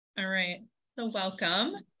All right. So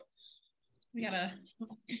welcome.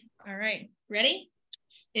 All right. Ready?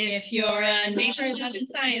 If you're a nature-loving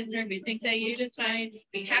science nerd, we think that you just fine.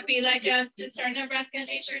 Be happy like us to start Nebraska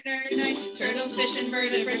Nature Nerd Night. Turtles, fish, and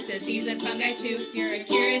vertebrates, disease and fungi too. If you're a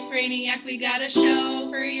curious brainiac, we got a show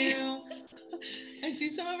for you. I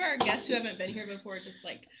see some of our guests who haven't been here before just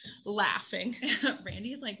like laughing.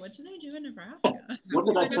 Randy's like, what did I do in Nebraska? What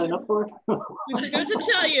did I sign up for? We forgot to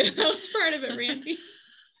tell you. That was part of it, Randy.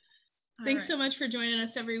 Thanks so much for joining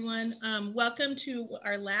us, everyone. Welcome to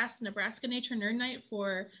our last Nebraska Nature Nerd Night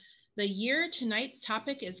for the year. Tonight's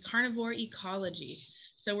topic is carnivore ecology.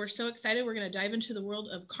 So we're so excited. We're going to dive into the world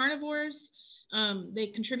of carnivores.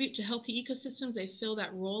 They contribute to healthy ecosystems. They fill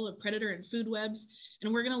that role of predator and food webs.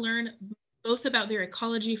 And we're going to learn both about their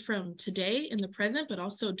ecology from today in the present, but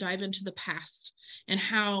also dive into the past and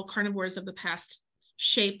how carnivores of the past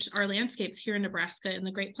shaped our landscapes here in Nebraska and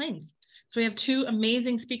the Great Plains. So we have two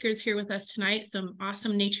amazing speakers here with us tonight, some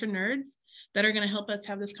awesome nature nerds that are going to help us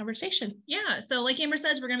have this conversation. Yeah, so like Amber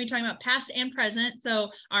says, we're going to be talking about past and present. So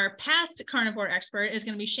our past carnivore expert is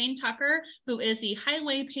going to be Shane Tucker, who is the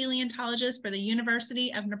highway paleontologist for the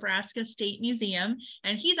University of Nebraska State Museum.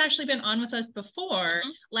 And he's actually been on with us before.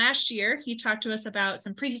 Last year, he talked to us about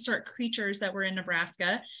some prehistoric creatures that were in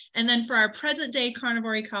Nebraska. And then for our present day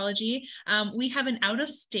carnivore ecology, we have an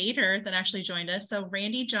out-of-stater that actually joined us. So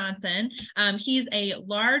Randy Johnson, he's a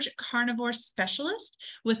large carnivore specialist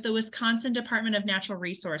with the Wisconsin Department of Natural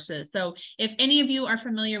Resources. So if any of you are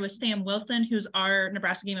familiar with Sam Wilson, who's our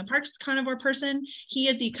Nebraska Game and Parks carnivore person, he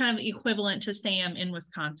is the kind of equivalent to Sam in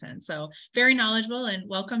Wisconsin. So very knowledgeable, and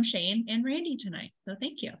welcome Shane and Randy tonight. So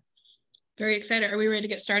thank you. Very excited. Are we ready to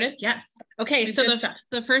get started? Yes. Okay, so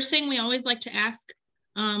the first thing we always like to ask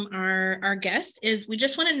our guests is we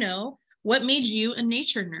just want to know what made you a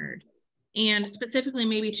nature nerd, and specifically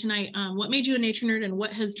maybe tonight, what made you a nature nerd and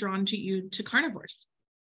what has drawn you to carnivores?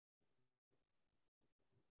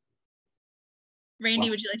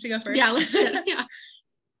 Randy, would you like to go first? Yeah, let's do it. Yeah.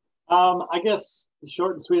 I guess the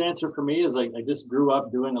short and sweet answer for me is I just grew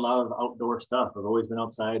up doing a lot of outdoor stuff. I've always been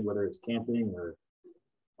outside, whether it's camping or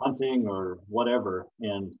hunting or whatever,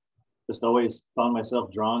 and just always found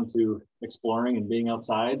myself drawn to exploring and being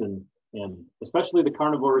outside, and especially the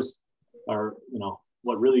carnivores are,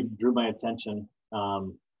 what really drew my attention.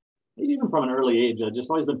 Even from an early age, I've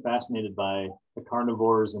just always been fascinated by the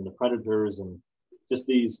carnivores and the predators and just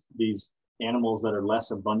these animals that are less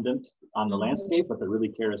abundant on the landscape, but they're really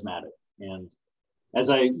charismatic. And as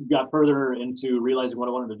I got further into realizing what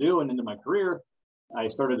I wanted to do and into my career, I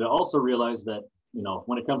started to also realize that,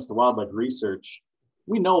 when it comes to wildlife research,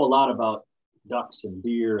 we know a lot about ducks and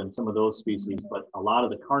deer and some of those species, but a lot of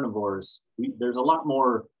the carnivores, there's a lot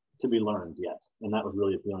more to be learned yet. And that was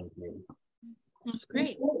really appealing to me. That's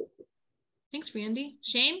great. Thanks, Randy.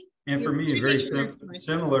 Shane? And for me, very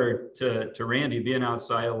similar to Randy, being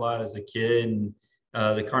outside a lot as a kid, and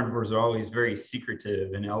the carnivores are always very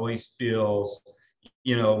secretive, and it always feels,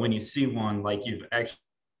 when you see one, like you've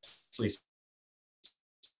actually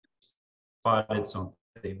spotted something.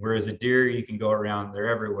 Whereas a deer, you can go around, they're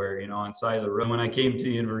everywhere, on side of the road. When I came to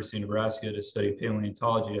the University of Nebraska to study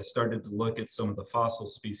paleontology, I started to look at some of the fossil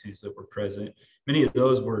species that were present. Many of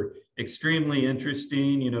those were extremely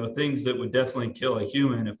interesting, things that would definitely kill a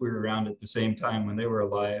human if we were around at the same time when they were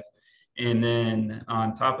alive. And then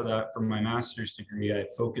on top of that, for my master's degree, I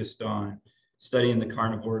focused on studying the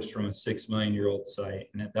carnivores from a 6 million year old site.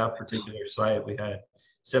 And at that particular site, we had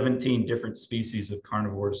 17 different species of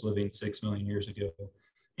carnivores living 6 million years ago.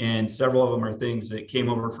 And several of them are things that came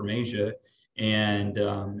over from Asia. And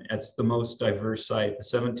it's the most diverse site. The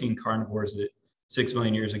 17 carnivores that 6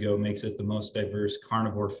 million years ago makes it the most diverse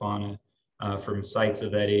carnivore fauna from sites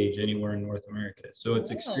of that age anywhere in North America. So it's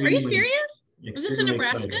extremely— Are you serious? Is this in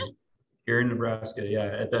Nebraska? Exciting. Here in Nebraska, yeah,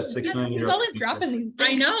 at that 6 million year old. Always dropping these things.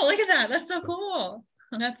 I know, look at that. That's so cool.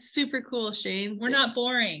 That's super cool, Shane. We're not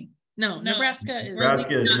boring. No, Nebraska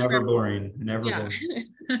is never boring. Never boring.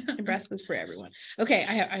 Nebraska's for everyone. Okay,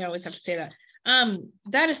 I always have to say that.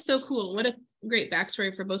 That is so cool. What a great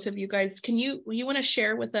backstory for both of you guys. You want to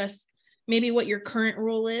share with us maybe what your current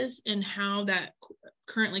role is and how that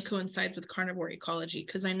currently coincides with carnivore ecology?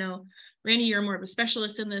 Because I know, Randy, you're more of a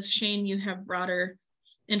specialist in this. Shane, you have broader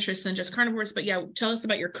interests than just carnivores, but yeah, tell us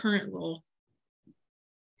about your current role.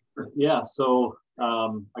 Yeah, so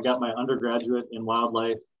I got my undergraduate in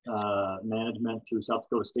wildlife management through South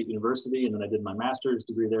Dakota State University, and then I did my master's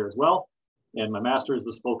degree there as well. And my master's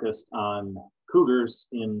was focused on cougars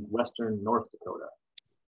in western North Dakota.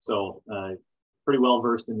 So pretty well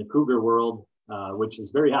versed in the cougar world, which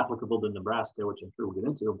is very applicable to Nebraska, which I'm sure we'll get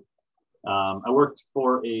into. I worked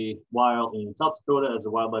for a while in South Dakota as a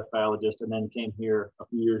wildlife biologist, and then came here a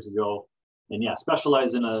few years ago, and yeah,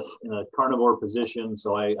 specialized in a carnivore position.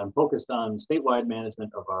 So I'm focused on statewide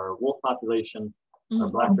management of our wolf population, our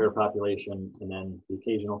black bear population, and then the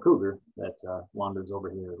occasional cougar that wanders over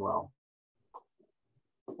here as well.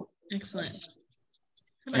 Excellent.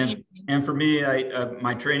 And for me,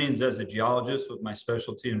 my training is as a geologist with my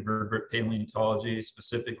specialty in vertebrate paleontology,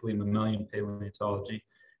 specifically mammalian paleontology.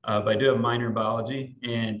 But I do have a minor in biology.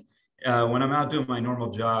 And when I'm out doing my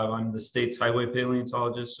normal job, I'm the state's highway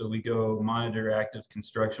paleontologist. So we go monitor active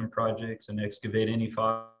construction projects and excavate any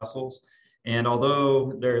fossils. And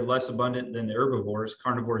although they're less abundant than the herbivores,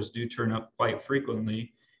 carnivores do turn up quite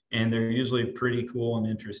frequently, and they're usually pretty cool and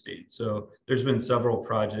interesting. So there's been several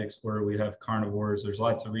projects where we have carnivores. There's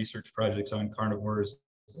lots of research projects on carnivores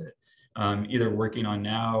that either working on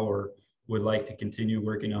now or would like to continue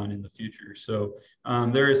working on in the future. So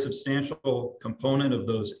there is a substantial component of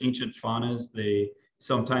those ancient faunas. They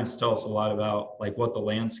sometimes tell us a lot about like what the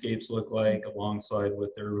landscapes look like alongside with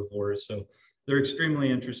the herbivores. So they're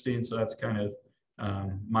extremely interesting. So that's kind of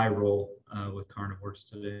my role with carnivores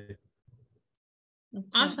today.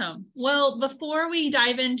 Awesome. Well, before we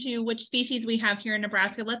dive into which species we have here in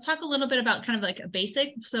Nebraska, let's talk a little bit about kind of like a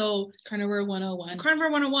basic. So Carnivore 101. Carnivore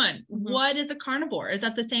 101. What is a carnivore? Is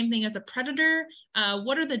that the same thing as a predator?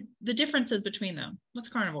 What are the differences between them? What's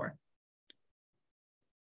carnivore?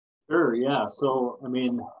 Sure, yeah. So, I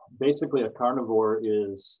mean, basically a carnivore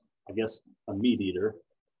is, I guess, a meat eater,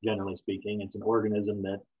 generally speaking. It's an organism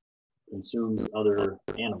that consumes other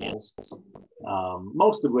animals,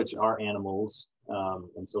 most of which are animals.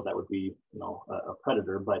 And so that would be, you know, a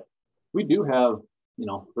predator. But we do have, you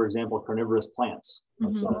know, for example, carnivorous plants.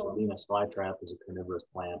 Like Venus flytrap is a carnivorous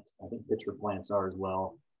plant. I think pitcher plants are as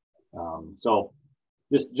well. So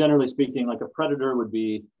just generally speaking, like a predator would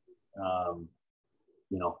be,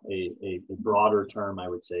 you know, a broader term, I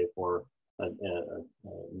would say, for an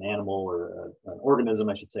animal or an organism,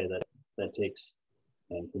 I should say, that takes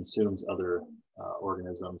and consumes other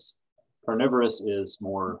organisms. Carnivorous is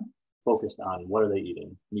more focused on what are they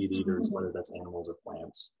eating, meat eaters, whether that's animals or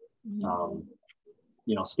plants.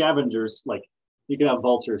 You know, scavengers, like you can have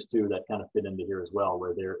vultures too that kind of fit into here as well,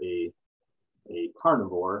 where they're a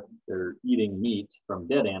carnivore. They're eating meat from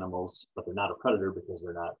dead animals, but they're not a predator because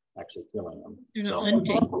they're not actually killing them. They're not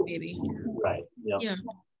hunting, maybe. Right. Yep. Yeah.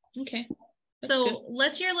 Okay. So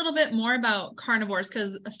let's hear a little bit more about carnivores,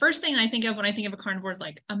 because the first thing I think of when I think of a carnivore is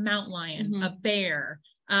like a mountain lion, a bear.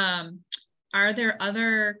 Are there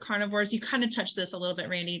other carnivores? You kind of touched this a little bit,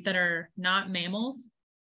 Randy, that are not mammals?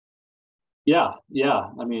 Yeah.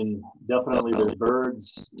 I mean, definitely there's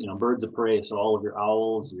birds, you know, birds of prey. So all of your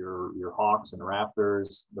owls, your hawks and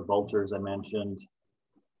raptors, the vultures I mentioned.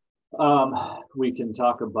 We can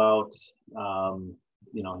talk about,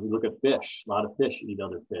 you know, you look at fish, a lot of fish eat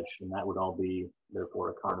other fish, and that would all be therefore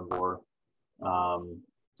a carnivore.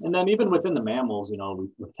 And then even within the mammals, you know,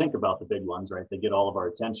 we think about the big ones, right? They get all of our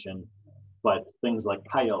attention. But things like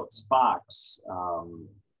coyotes, fox,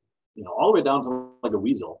 you know, all the way down to like a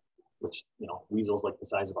weasel, which, you know, weasels like the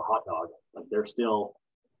size of a hot dog, like they're still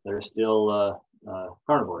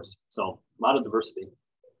carnivores. So a lot of diversity.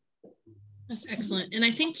 That's excellent. And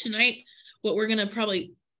I think tonight, what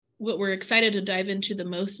we're excited to dive into the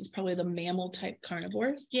most is probably the mammal type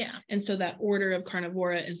carnivores. Yeah. And so that order of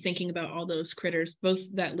carnivora and thinking about all those critters, both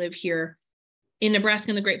that live here in Nebraska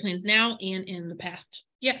and the Great Plains now and in the past.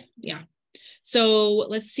 Yes. Yeah. So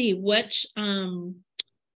let's see what,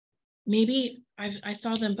 maybe I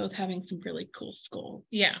saw them both having some really cool skulls.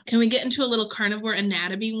 Yeah. Can we get into a little carnivore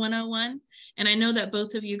anatomy 101? And I know that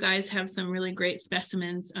both of you guys have some really great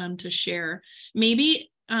specimens to share.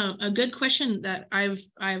 Maybe a good question that I've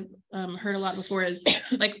heard a lot before is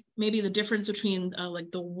like maybe the difference between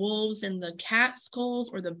like the wolves and the cat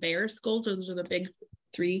skulls or the bear skulls. Those are the big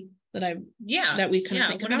three that that we kind of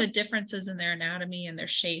think what about. Are the differences in their anatomy and their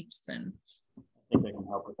shapes? And I think I can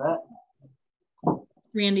help with that.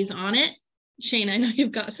 Randy's on it. Shane, I know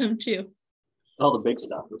you've got some too. All the big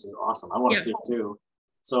stuff, which is awesome. I want to see it too.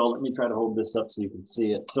 So let me try to hold this up so you can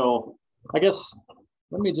see it. So I guess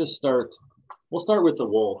let me just start. We'll start with the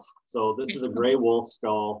wolf. So this is a gray wolf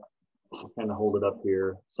skull. I'll kind of hold it up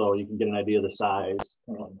here so you can get an idea of the size.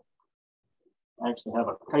 And I actually have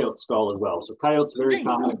a coyote skull as well. So coyotes very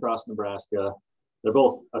common across Nebraska. They're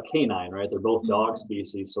both a canine, right? They're both dog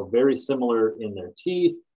species. So very similar in their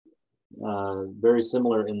teeth, very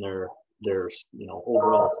similar in their you know,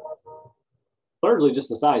 overall, largely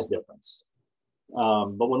just a size difference.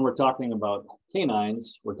 But when we're talking about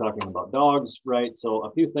canines, we're talking about dogs, right? So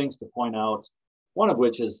a few things to point out, one of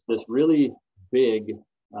which is this really big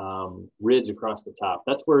ridge across the top.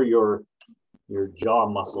 That's where your jaw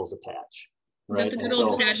muscles attach. Right? Is that the good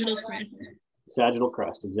old sagittal crest? Sagittal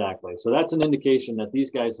crest, exactly. So that's an indication that these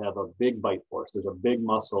guys have a big bite force. There's a big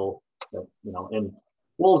muscle that, and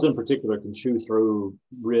wolves in particular can chew through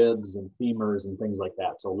ribs and femurs and things like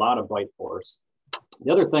that. So a lot of bite force.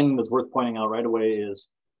 The other thing that's worth pointing out right away is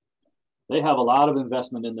they have a lot of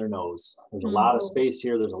investment in their nose. There's a lot of space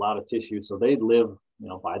here. There's a lot of tissue. So they live,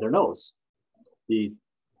 by their nose. The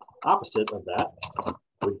opposite of that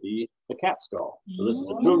would be the cat skull. So this is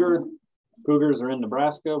a cougar. Cougars are in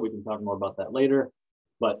Nebraska. We can talk more about that later.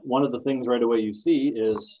 But one of the things right away you see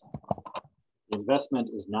is the investment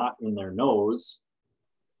is not in their nose.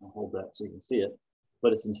 I'll hold that so you can see it,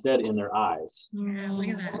 but it's instead in their eyes. Yeah, look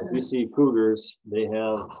at that. So if you see cougars, they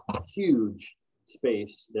have huge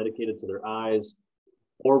space dedicated to their eyes,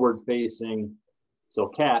 forward facing. So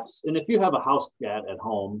cats, and if you have a house cat at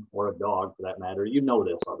home or a dog for that matter, you know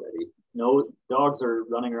this already. Dogs are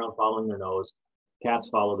running around following their nose. Cats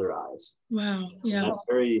follow their eyes. Wow. Yeah. And that's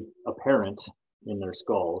very apparent in their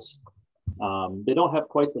skulls. They don't have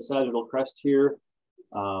quite the sagittal crest here,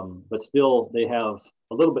 but still they have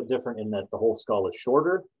a little bit different in that the whole skull is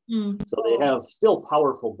shorter. So they have still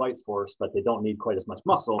powerful bite force, but they don't need quite as much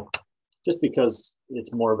muscle just because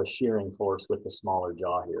it's more of a shearing force with the smaller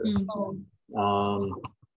jaw here.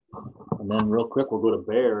 And then real quick, we'll go to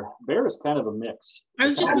bear. Bear is kind of a mix. I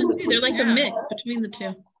was just going to say, they're like a mix between the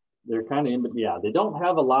two. They're kind of they don't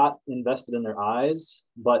have a lot invested in their eyes,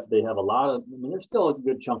 but they have a lot of, there's still a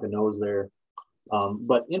good chunk of nose there.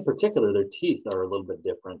 But in particular, their teeth are a little bit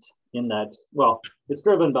different in that, well, it's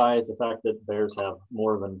driven by the fact that bears have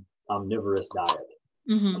more of an omnivorous diet.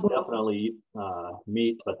 They definitely eat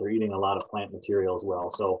meat, but they're eating a lot of plant material as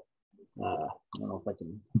well. So I don't know if I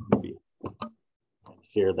can maybe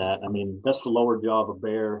share that. That's the lower jaw of a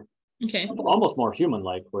bear. Okay. Almost more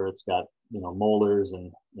human-like, where it's got molars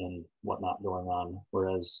and whatnot going on,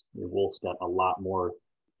 whereas your wolf's got a lot more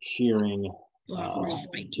shearing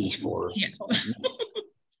teeth for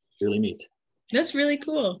really meat. That's really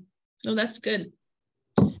cool. Oh, that's good.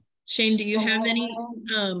 Shane, do you have any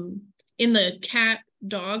in the cat,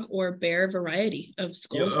 dog, or bear variety of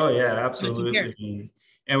skulls? Oh yeah, absolutely.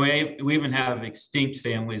 And we even have extinct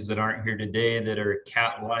families that aren't here today that are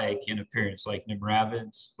cat-like in appearance, like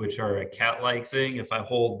Nebravids, which are a cat-like thing. If I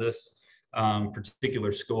hold this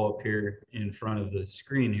particular skull up here in front of the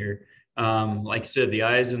screen here, like I said, the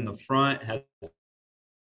eyes in the front has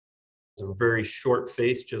a very short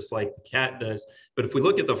face, just like the cat does. But if we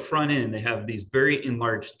look at the front end, they have these very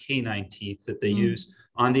enlarged canine teeth that they use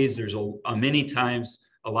on these. There's many times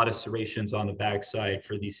a lot of serrations on the backside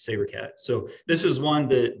for these saber cats. So this is one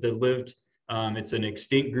that lived, it's an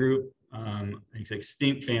extinct group, it's an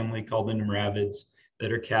extinct family called the Nebravids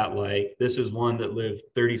that are cat-like. This is one that lived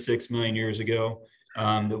 36 million years ago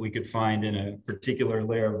that we could find in a particular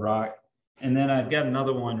layer of rock. And then I've got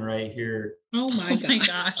another one right here. Oh my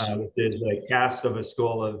gosh. Which is a cast of a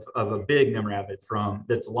skull of a big Nebravid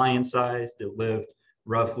that's lion-sized. It lived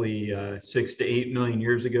roughly 6 to 8 million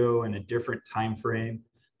years ago in a different time frame.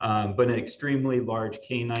 But an extremely large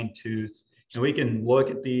canine tooth. And we can look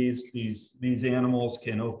at these animals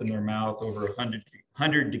can open their mouth over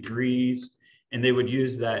 100 degrees, and they would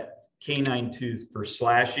use that canine tooth for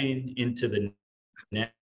slashing into the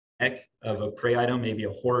neck of a prey item, maybe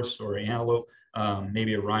a horse or an antelope,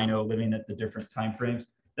 maybe a rhino living at the different time frames.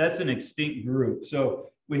 That's an extinct group. So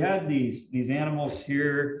we have these animals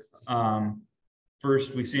here.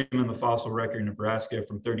 First, we see them in the fossil record in Nebraska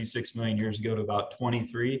from 36 million years ago to about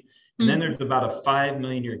 23. And then there's about a 5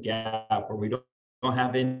 million year gap where we don't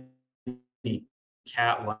have any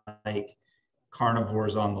cat-like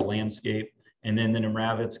carnivores on the landscape. And then the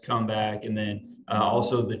Nebravids come back, and then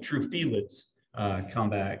also the true felids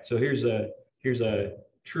come back. So here's a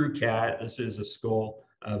true cat. This is a skull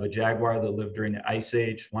of a jaguar that lived during the Ice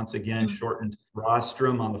Age. Once again, shortened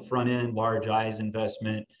rostrum on the front end, large eyes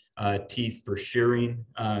investment. Teeth for shearing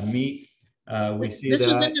meat. We see this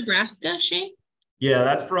was in Nebraska, Shane? Yeah,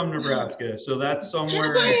 that's from Nebraska. So that's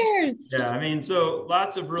somewhere. Yeah, so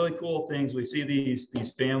lots of really cool things. We see these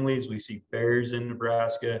families. We see bears in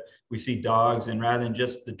Nebraska. We see dogs, and rather than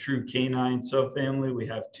just the true canine subfamily, we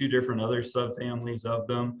have two different other subfamilies of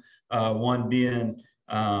them. One being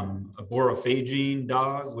a borophagine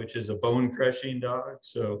dog, which is a bone crushing dog.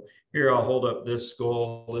 So here I'll hold up this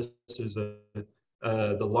skull. This is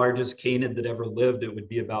the largest canid that ever lived. It would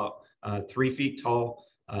be about 3 feet tall,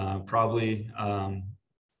 probably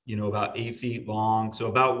about 8 feet long, so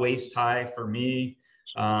about waist high for me.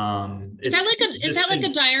 Is that like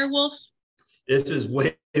a dire wolf? This is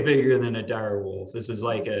way bigger than a dire wolf. This is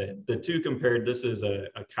like the two compared, this is a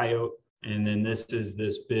coyote, and then this is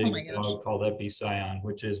this big dog called Epicyon,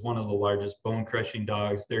 which is one of the largest bone crushing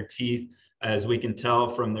dogs. Their teeth, as we can tell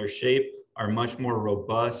from their shape, are much more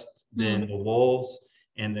robust than the wolves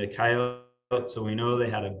and the coyote. So we know they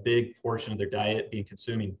had a big portion of their diet being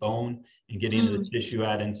consuming bone and getting the tissue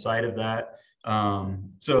out inside of that.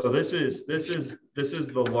 So this is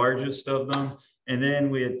the largest of them. And then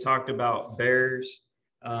we had talked about bears.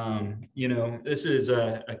 You know, this is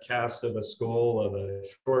a cast of a skull of a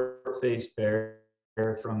short-faced bear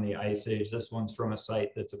from the Ice Age. This one's from a site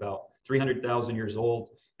that's about 300,000 years old.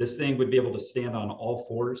 This thing would be able to stand on all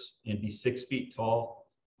fours and be 6 feet tall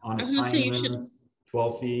on its hind limbs,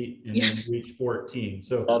 12 feet, and then reach 14.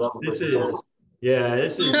 So this is,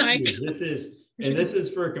 this is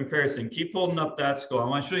for a comparison. Keep holding up that skull. I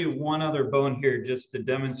want to show you one other bone here just to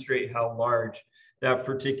demonstrate how large that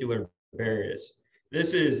particular bear is.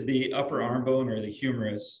 This is the upper arm bone or the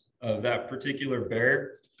humerus of that particular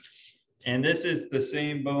bear. And this is the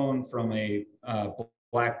same bone from a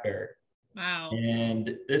black bear. Wow.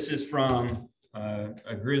 And this is from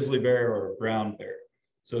a grizzly bear or a brown bear.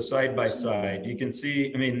 So side by side, you can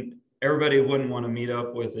see, I mean, everybody wouldn't want to meet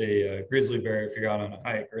up with a grizzly bear if you're out on a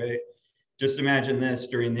hike, right? Just imagine this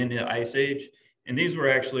during the end of the Ice Age. And these were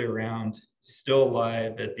actually around, still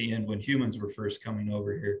alive at the end when humans were first coming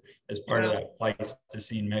over here as part of that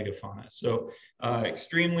Pleistocene megafauna. So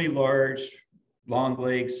extremely large, long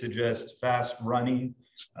legs suggest fast running.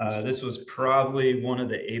 This was probably one of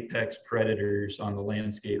the apex predators on the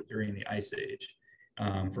landscape during the Ice Age.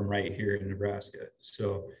 From right here in Nebraska.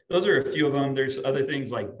 So those are a few of them. There's other things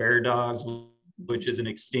like bear dogs, which is an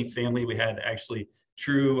extinct family. We had actually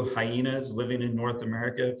true hyenas living in North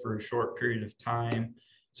America for a short period of time.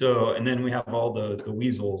 So, and then we have all the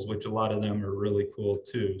weasels, which a lot of them are really cool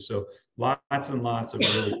too. So lots and lots of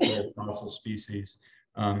really cool fossil species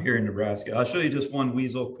here in Nebraska. I'll show you just one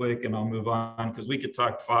weasel quick and I'll move on because we could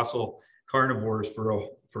talk fossil carnivores for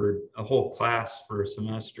a whole class for a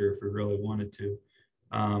semester if we really wanted to.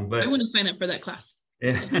 But I wouldn't sign up for that class.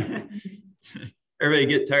 Yeah. Everybody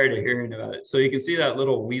get tired of hearing about it. So you can see that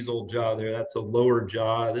little weasel jaw there. That's a lower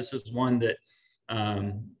jaw. This is one that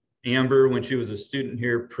Amber, when she was a student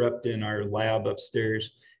here, prepped in our lab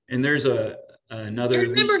upstairs. And there's another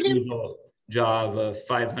weasel jaw of a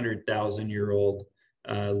 500,000-year-old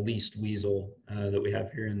least weasel that we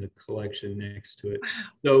have here in the collection next to it. Wow.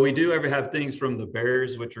 So we do ever have things from the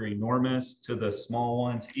bears, which are enormous, to the small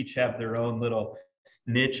ones. Each have their own little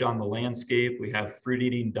niche on the landscape. We have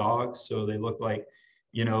fruit-eating dogs, so they look like,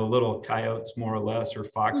 you know, little coyotes more or less, or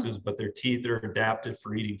foxes, but their teeth are adapted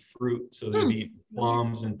for eating fruit, so they eat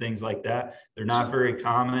plums and things like that. They're not very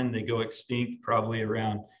common. They go extinct probably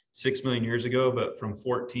around 6 million years ago, but from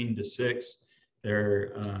 14 to 6, they're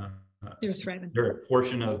a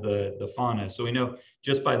portion of the fauna. So we know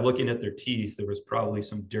just by looking at their teeth, there was probably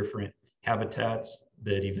some different habitats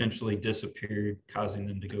that eventually disappeared, causing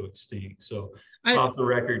them to go extinct. So fossil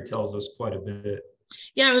record tells us quite a bit.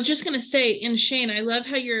 Yeah, I was just gonna say, and Shane, I love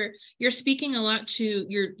how you're speaking a lot to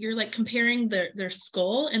you're like comparing their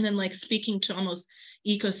skull and then like speaking to almost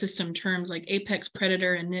ecosystem terms like apex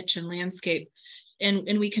predator and niche and landscape.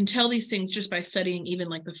 And we can tell these things just by studying even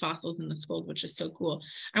like the fossils in the skulls, which is so cool.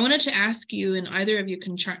 I wanted to ask you, and either of you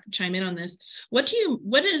can chime in on this. Let's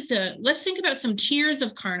think about some tiers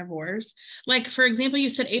of carnivores. Like, for example,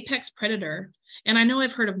 you said apex predator, and I know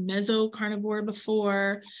I've heard of mesocarnivore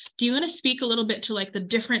before. Do you want to speak a little bit to like the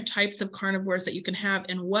different types of carnivores that you can have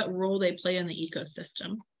and what role they play in the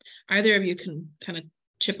ecosystem? Either of you can kind of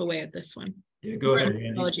chip away at this one. Yeah, go ahead, Andy.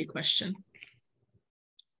 Ecology question.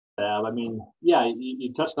 I mean, yeah,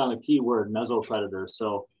 you touched on a key word, mesopredator.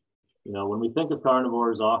 So, you know, when we think of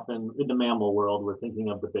carnivores, often in the mammal world, we're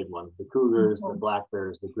thinking of the big ones, the cougars, the black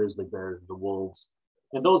bears, the grizzly bears, the wolves.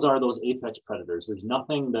 And those are those apex predators. There's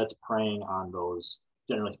nothing that's preying on those,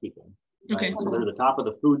 generally speaking. Right? Okay. So they're the top of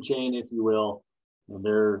the food chain, if you will, and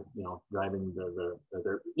they're, you know, driving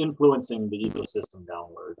they're influencing the ecosystem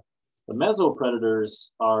downward. The mesopredators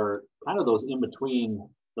are kind of those in between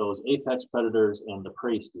those apex predators and the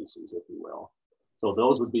prey species, if you will. So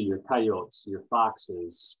those would be your coyotes, your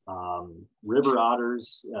foxes, river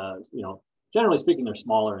otters. You know, generally speaking, they're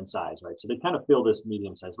smaller in size, right? So they kind of fill this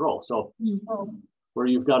medium-sized role. So where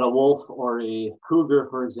you've got a wolf or a cougar,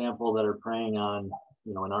 for example, that are preying on,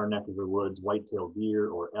 you know, in our neck of the woods, white-tailed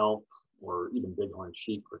deer or elk or even bighorn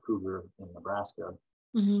sheep or cougar in Nebraska.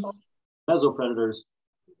 Mesopredators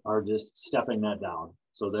are just stepping that down.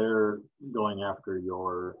 So they're going after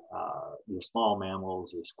your small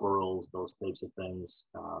mammals, your squirrels, those types of things.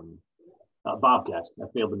 Bobcat. I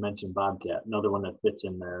failed to mention bobcat, another one that fits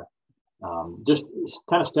in there. Just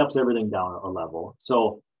kind of steps everything down a level.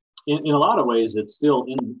 So in a lot of ways, it's still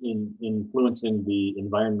influencing the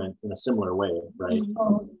environment in a similar way, right?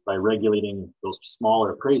 By regulating those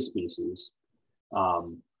smaller prey species.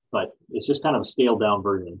 But it's just kind of a scaled down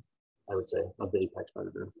version, I would say, of the apex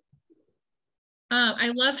predator.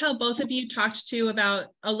 I love how both of you talked about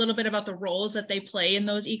a little bit about the roles that they play in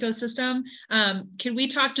those ecosystems. Can we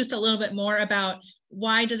talk just a little bit more about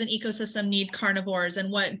why does an ecosystem need carnivores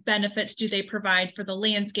and what benefits do they provide for the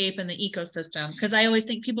landscape and the ecosystem? Because I always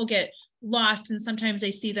think people get lost and sometimes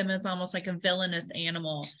they see them as almost like a villainous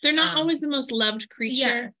animal. They're not always the most loved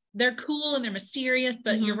creature. Yeah, they're cool and they're mysterious,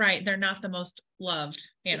 but you're right, they're not the most loved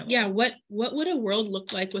animal. Yeah, what would a world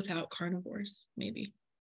look like without carnivores, maybe?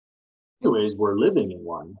 Anyways, we're living in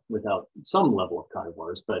one without some level of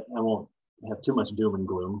carnivores, but I won't have too much doom and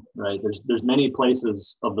gloom, right? There's many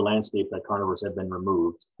places of the landscape that carnivores have been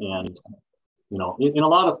removed. And, you know, in a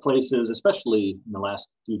lot of places, especially in the last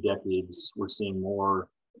few decades, we're seeing more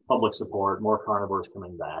public support, more carnivores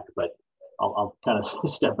coming back. But I'll kind of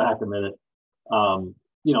step back a minute.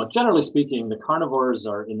 You know, generally speaking, the carnivores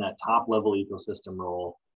are in that top level ecosystem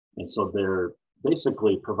role. And so they're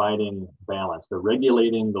basically providing balance. They're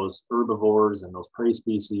regulating those herbivores and those prey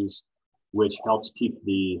species, which helps keep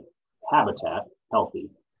the habitat healthy.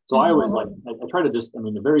 So I always I try to just, I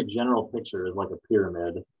mean, a very general picture is like a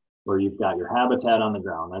pyramid where you've got your habitat on the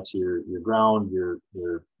ground. That's your ground, your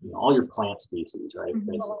you know, all your plant species, right?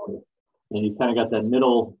 Basically. And you've kind of got that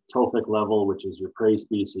middle trophic level, which is your prey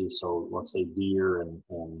species. So let's say deer and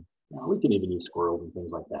you know, we can even use squirrels and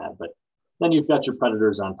things like that. But then you've got your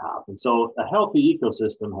predators on top. And so a healthy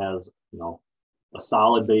ecosystem has, you know, a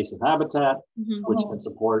solid base of habitat, which can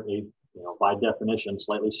support a, you know, by definition,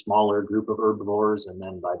 slightly smaller group of herbivores, and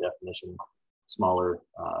then by definition, smaller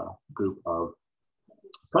group of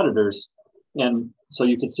predators. And so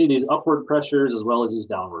you can see these upward pressures as well as these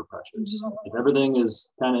downward pressures. If everything is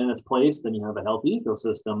kind of in its place, then you have a healthy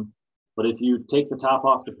ecosystem. But if you take the top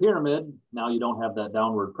off the pyramid, now you don't have that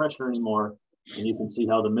downward pressure anymore. And you can see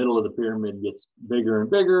how the middle of the pyramid gets bigger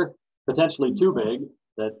and bigger, potentially too big,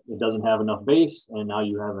 that it doesn't have enough base, and now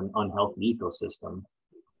you have an unhealthy ecosystem.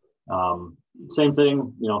 Same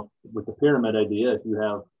thing, you know, with the pyramid idea. If you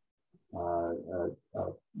have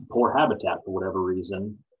poor habitat for whatever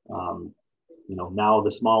reason, you know, now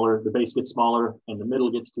the base gets smaller and the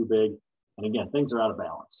middle gets too big, and again, things are out of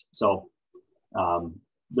balance. So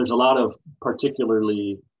there's a lot of particular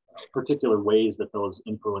ways that those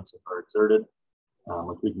influences are exerted,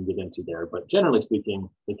 which we can get into there. But generally speaking,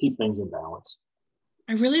 they keep things in balance.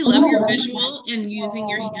 I really love your visual and using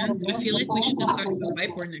your hands. I feel like we should have talked about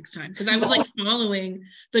whiteboard next time, because I was like following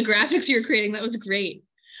the graphics you were creating. That was great.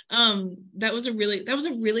 That was a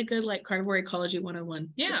really good like Carnivore Ecology 101.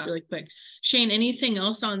 Yeah. Just really quick. Shane, anything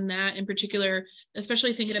else on that in particular,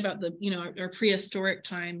 especially thinking about the, you know, our prehistoric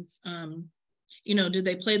times? You know, did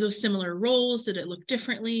they play those similar roles? Did it look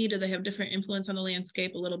differently? Did they have different influence on the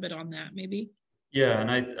landscape? A little bit on that, maybe. Yeah, and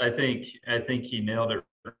I think he nailed it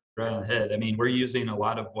right on the head. I mean, we're using a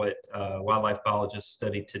lot of what wildlife biologists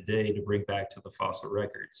study today to bring back to the fossil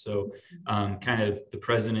record. So kind of the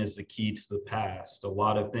present is the key to the past. A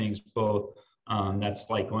lot of things, both that's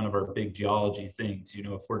like one of our big geology things. You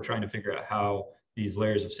know, if we're trying to figure out how these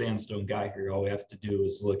layers of sandstone got here, all we have to do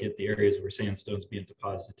is look at the areas where sandstone is being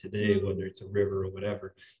deposited today, whether it's a river or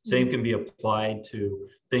whatever. Same can be applied to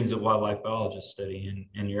things that wildlife biologists study.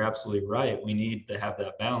 And you're absolutely right. We need to have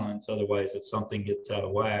that balance. Otherwise, if something gets out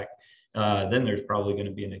of whack, then there's probably going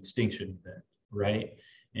to be an extinction event, right?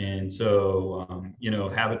 And so, you know,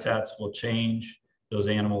 habitats will change. Those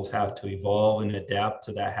animals have to evolve and adapt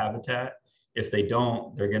to that habitat. If they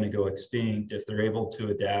don't, they're going to go extinct. If they're able to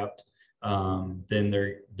adapt, then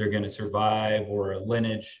they're going to survive. Or a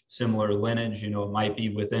lineage, similar lineage, you know, it might be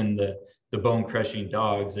within the bone crushing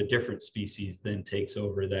dogs, a different species then takes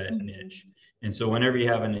over that niche. And so whenever you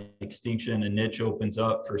have an extinction, a niche opens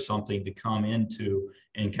up for something to come into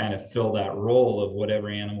and kind of fill that role of whatever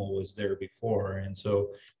animal was there before. And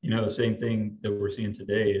so, you know, the same thing that we're seeing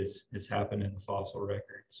today is happened in the fossil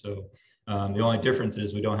record. So the only difference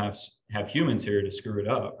is we don't have humans here to screw it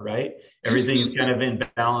up, right? Everything's kind of in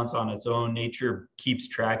balance on its own. Nature keeps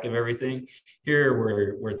track of everything. Here,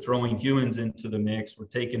 we're throwing humans into the mix. We're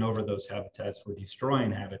taking over those habitats. We're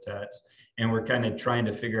destroying habitats. And we're kind of trying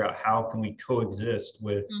to figure out how can we coexist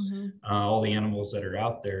with all the animals that are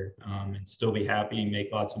out there and still be happy and make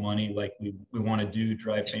lots of money like we want to do,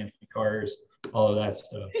 drive fancy cars, all of that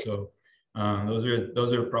stuff. So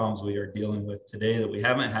those are problems we are dealing with today that we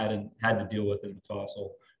haven't had to deal with in the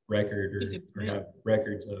fossil record or have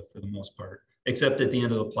records of for the most part, except at the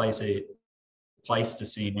end of the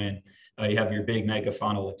Pleistocene when you have your big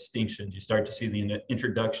megafaunal extinctions. You start to see the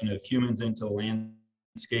introduction of humans into the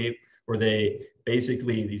landscape, where they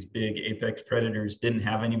basically, these big apex predators didn't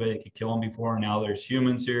have anybody that could kill them before. Now there's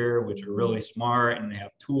humans here, which are really smart and they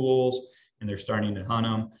have tools and they're starting to hunt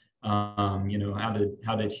them.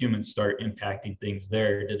 How did humans start impacting things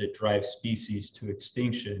there? Did it drive species to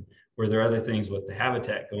extinction? Were there other things with the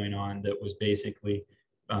habitat going on that was basically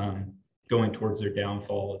going towards their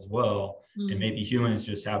downfall as well? And maybe humans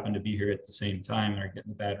just happen to be here at the same time and are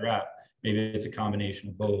getting a bad rap. Maybe it's a combination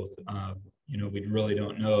of both. We really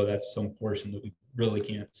don't know. That's some portion that we really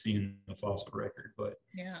can't see in the fossil record. But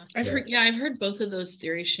I've heard both of those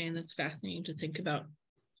theories, Shane. That's fascinating to think about,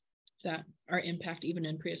 that our impact even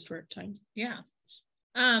in prehistoric times.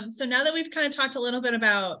 So now that we've kind of talked a little bit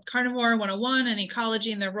about Carnivore 101 and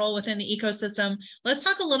ecology and their role within the ecosystem, let's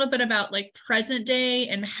talk a little bit about like present day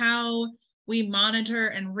and how we monitor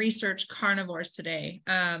and research carnivores today.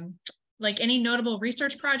 Like any notable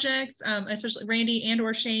research projects, especially Randy and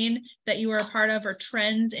or Shane, that you were a part of, or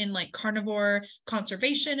trends in like carnivore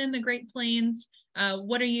conservation in the Great Plains?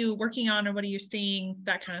 What are you working on, or what are you seeing,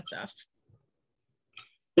 that kind of stuff?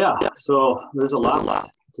 Yeah, so there's a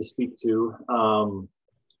lot to speak to.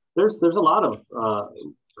 There's a lot of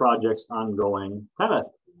projects ongoing. Kind of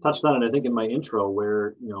touched on it, I think, in my intro,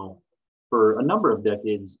 where, for a number of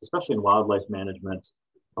decades, especially in wildlife management,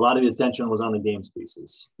 a lot of the attention was on the game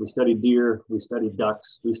species. We studied deer, we studied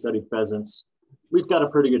ducks, we studied pheasants. We've got a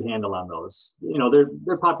pretty good handle on those.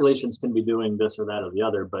 Their populations can be doing this or that or the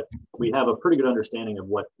other, but we have a pretty good understanding of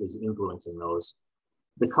what is influencing those.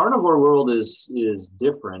 The carnivore world is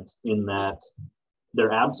different in that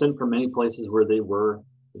they're absent from many places where they were,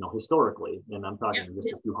 historically. And I'm talking just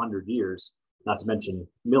a few hundred years, not to mention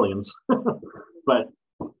millions. But,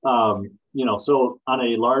 so on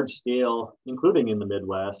a large scale, including in the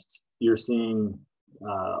Midwest, you're seeing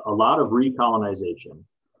a lot of recolonization.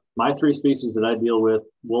 My three species that I deal with,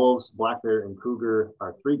 wolves, black bear, and cougar,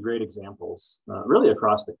 are three great examples, really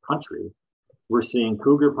across the country. We're seeing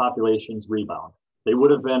cougar populations rebound. They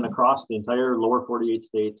would have been across the entire lower 48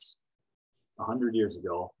 states 100 years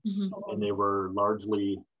ago, and they were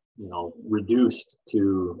largely, reduced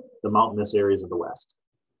to the mountainous areas of the West.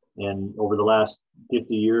 And over the last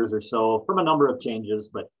 50 years or so, from a number of changes,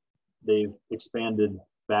 but they've expanded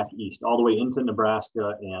back east, all the way into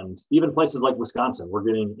Nebraska, and even places like Wisconsin. We're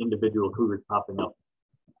getting individual cougars popping up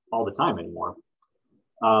all the time anymore.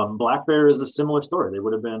 Black bear is a similar story. They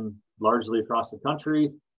would have been largely across the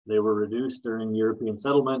country. They were reduced during European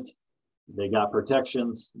settlement. They got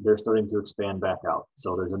protections. They're starting to expand back out.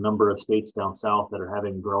 So there's a number of states down south that are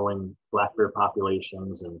having growing black bear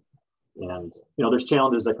populations, and there's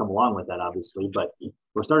challenges that come along with that, obviously, but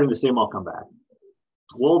we're starting to see them all come back.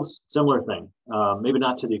 Wolves, similar thing. Maybe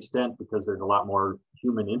not to the extent, because there's a lot more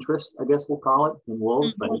human interest, I guess we'll call it, in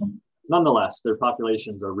wolves, but nonetheless, their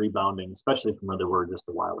populations are rebounding, especially from where they were just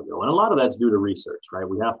a while ago. And a lot of that's due to research, right?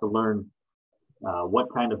 We have to learn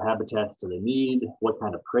what kind of habitats do they need? What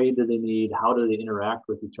kind of prey do they need? How do they interact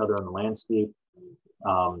with each other on the landscape?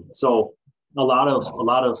 So a lot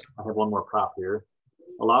of, I have one more prop here.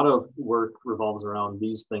 A lot of work revolves around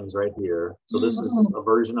these things right here. So this is a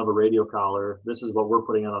version of a radio collar. This is what we're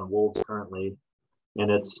putting on wolves currently.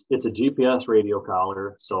 And it's a GPS radio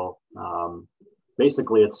collar. So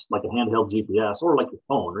basically it's like a handheld GPS, or like your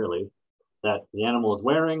phone really, that the animal is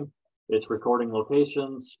wearing. It's recording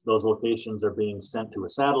locations. Those locations are being sent to a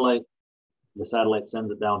satellite. The satellite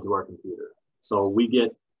sends it down to our computer. So we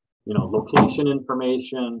get, location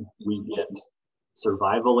information. We get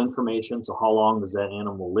survival information. So how long does that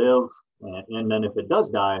animal live? And then if it does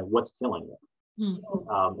die, what's killing it?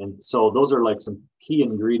 And so those are like some key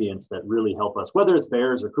ingredients that really help us, whether it's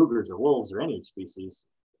bears or cougars or wolves or any species,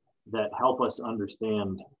 that help us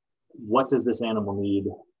understand what does this animal need,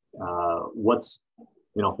 what's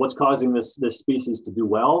causing this species to do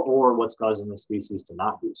well, or what's causing this species to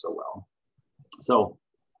not do so well. So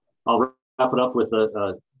I'll wrap it up with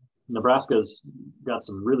Nebraska's got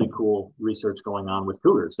some really cool research going on with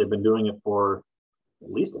cougars. They've been doing it for at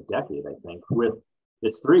least a decade, I think.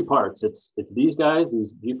 It's three parts. It's these guys,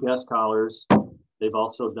 these GPS collars. They've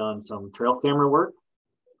also done some trail camera work.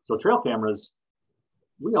 So trail cameras,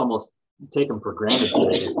 we almost take them for granted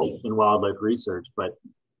today in wildlife research, but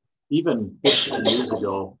even 15 years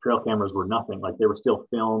ago, trail cameras were nothing. Like, they were still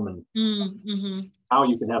film, and now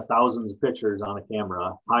you can have thousands of pictures on a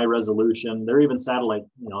camera, high resolution. They're even satellite,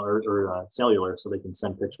 or cellular, so they can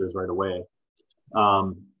send pictures right away.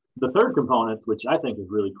 The third component, which I think is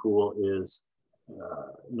really cool, is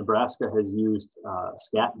Nebraska has used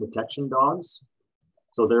scat detection dogs.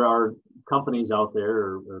 So there are companies out there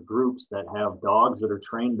or groups that have dogs that are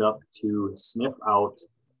trained up to sniff out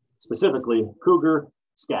specifically cougar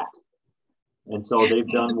scat. And so they've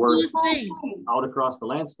done work out across the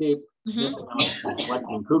landscape, sniffing out and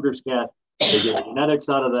collecting cougar scat. They get genetics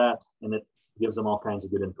out of that, and it gives them all kinds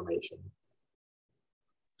of good information.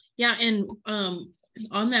 Yeah, and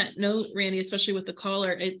on that note, Randy, especially with the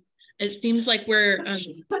caller, it seems like we're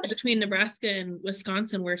between Nebraska and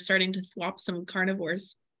Wisconsin, we're starting to swap some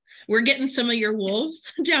carnivores. We're getting some of your wolves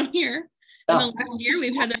down here. In the last year,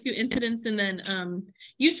 we've had a few incidents, and then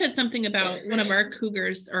you said something about one of our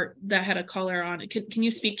cougars that had a collar on it. Can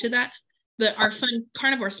you speak to that? Our fun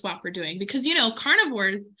carnivore swap we're doing, because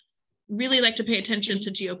carnivores really like to pay attention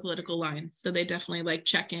to geopolitical lines, so they definitely like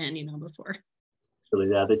check in, before.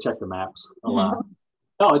 Really, yeah, they check the maps a lot.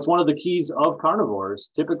 No, it's one of the keys of carnivores.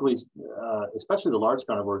 Typically, especially the large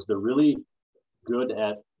carnivores, they're really good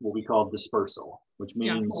at what we call dispersal, which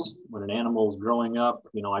means when an animal is growing up,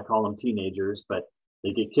 I call them teenagers, but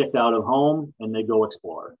they get kicked out of home and they go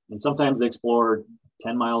explore. And sometimes they explore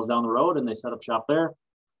 10 miles down the road and they set up shop there.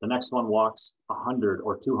 The next one walks 100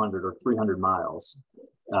 or 200 or 300 miles.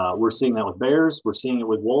 We're seeing that with bears. We're seeing it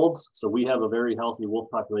with wolves. So we have a very healthy wolf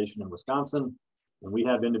population in Wisconsin. And we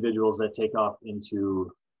have individuals that take off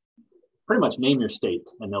into pretty much name your state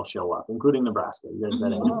and they'll show up, including Nebraska. You guys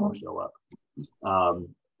bet will show up.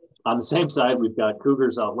 On the same side, we've got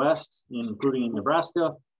cougars out west, including in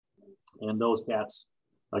Nebraska. And those cats,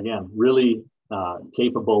 again, really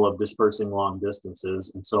capable of dispersing long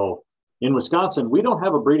distances. And so in Wisconsin, we don't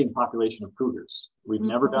have a breeding population of cougars. We've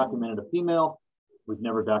never documented a female. We've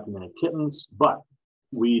never documented kittens, but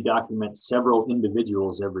we document several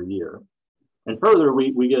individuals every year. And further,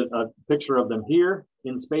 we get a picture of them here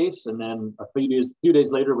in space, and then a few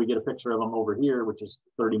days later, we get a picture of them over here, which is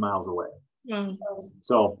 30 miles away.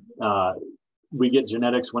 So we get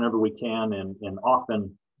genetics whenever we can, and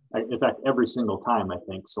often, in fact, every single time, I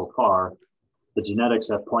think, so far, the genetics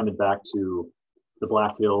have pointed back to the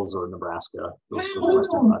Black Hills or Nebraska, those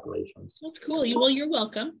western populations. That's cool. Well, you're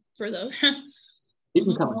welcome for those. Keep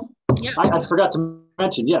them coming. Yeah. I forgot to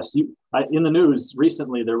mention, yes, in the news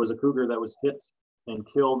recently, there was a cougar that was hit and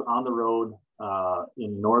killed on the road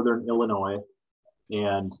in northern Illinois.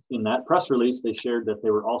 And in that press release, they shared that they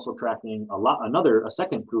were also tracking a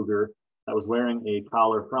second cougar that was wearing a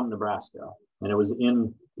collar from Nebraska. And it was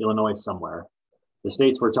in Illinois somewhere. The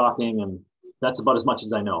states were talking, and that's about as much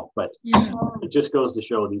as I know. But it just goes to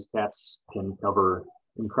show these cats can cover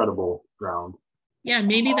incredible ground. Yeah,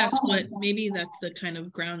 maybe that's the kind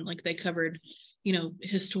of ground like they covered,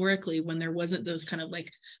 historically, when there wasn't those kind of like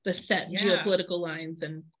the set geopolitical lines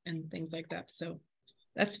and things like that. So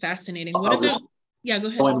that's fascinating. What about? Yeah, go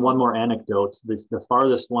ahead. And one more anecdote. The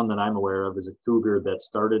farthest one that I'm aware of is a cougar that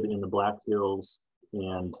started in the Black Hills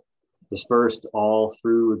and dispersed all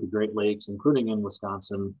through the Great Lakes, including in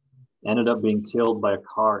Wisconsin, ended up being killed by a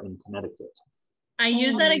car in Connecticut. I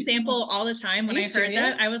use that example all the time. When I heard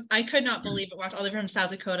that, I could not believe it. Walked all the way from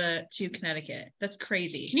South Dakota to Connecticut. That's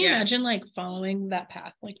crazy. Can you imagine like following that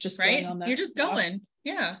path, like just going on that? You're just going.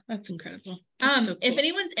 Yeah, that's incredible. That's so cool. If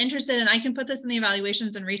anyone's interested, and I can put this in the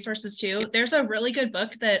evaluations and resources too, there's a really good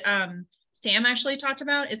book that Sam actually talked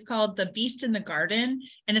about. It's called The Beast in the Garden,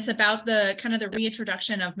 and it's about the kind of the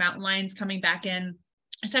reintroduction of mountain lions coming back in.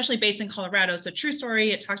 It's actually based in Colorado. It's a true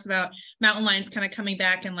story. It talks about mountain lions kind of coming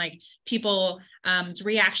back and like people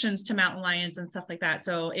reactions to mountain lions and stuff like that.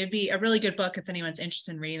 So it'd be a really good book if anyone's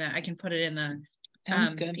interested in reading that. I can put it in the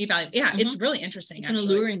evaluation. Yeah, it's really interesting. It's an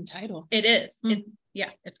alluring title. It is.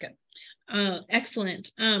 It's good.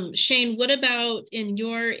 Excellent. Shane, what about in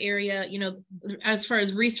your area, as far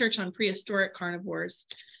as research on prehistoric carnivores,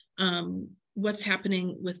 what's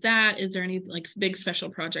happening with that? Is there any like big special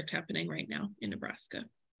project happening right now in Nebraska?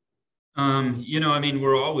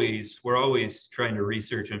 We're always trying to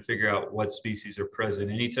research and figure out what species are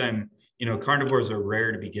present. Anytime, carnivores are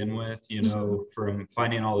rare to begin with, from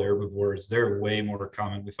finding all the herbivores, they're way more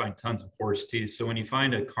common. We find tons of horse teeth. So when you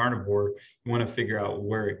find a carnivore, you want to figure out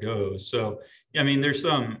where it goes. So, there's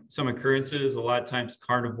some occurrences. A lot of times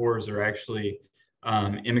carnivores are actually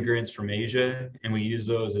immigrants from Asia, and we use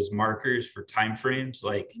those as markers for time frames.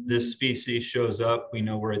 Like this species shows up, we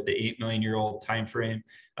know we're at the 8 million year old time frame.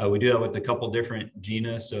 We do that with a couple different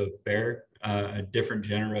genus of bear, a different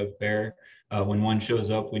genera of bear. When one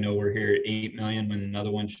shows up, we know we're here at 8 million. When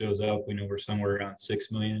another one shows up, we know we're somewhere around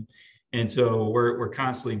 6 million. And so we're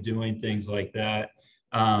constantly doing things like that.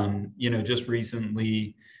 Just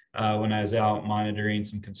recently, when I was out monitoring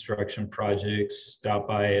some construction projects, stopped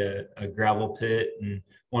by a gravel pit and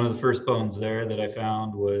one of the first bones there that I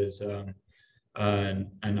found was an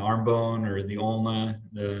arm bone, or the ulna,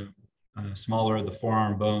 the smaller of the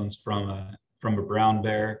forearm bones from a brown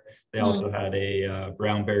bear. They also had a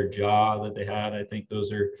brown bear jaw that they had. I think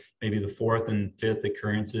those are maybe the fourth and fifth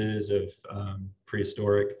occurrences of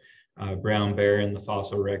prehistoric brown bear in the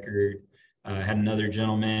fossil record. Had another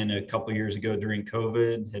gentleman a couple years ago during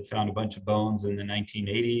COVID, had found a bunch of bones in the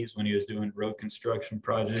 1980s when he was doing road construction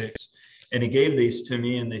projects. And he gave these to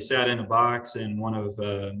me, and they sat in a box, and one of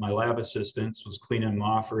my lab assistants was cleaning them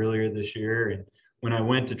off earlier this year. And when I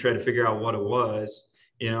went to try to figure out what it was,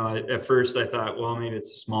 at first I thought, well, maybe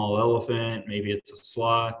it's a small elephant, maybe it's a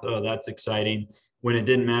sloth. Oh, that's exciting. When it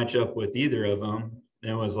didn't match up with either of them,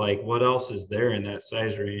 it was like, what else is there in that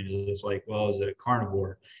size range? It's like, well, is it a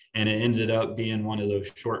carnivore? And it ended up being one of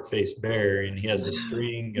those short-faced bear, and he has a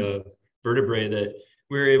string of vertebrae that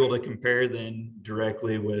we were able to compare then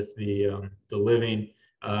directly with the living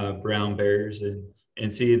brown bears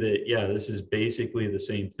and see that, yeah, this is basically the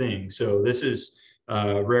same thing. So this is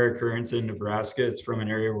a rare occurrence in Nebraska. It's from an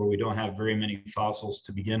area where we don't have very many fossils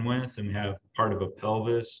to begin with, and we have part of a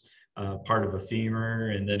pelvis, part of a femur,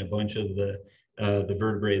 and then a bunch of the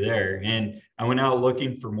vertebrae there. And I went out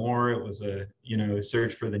looking for more. It was a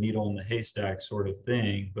search for the needle in the haystack sort of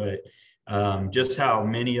thing, but just how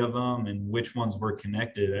many of them and which ones were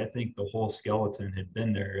connected, I think the whole skeleton had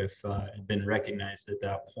been there if had been recognized at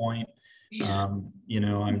that point. Yeah. I'm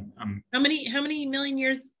how many million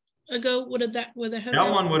years ago would have that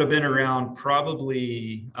one would have been around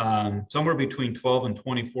probably somewhere between 12 and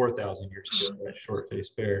 24,000 years ago, that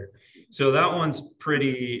short-faced bear. So that one's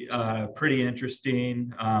pretty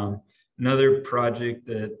interesting. Another project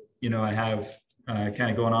that I have kind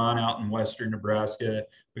of going on out in western Nebraska,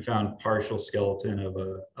 we found partial skeleton of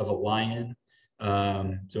a lion.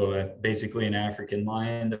 So basically an African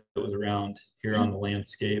lion that was around here on the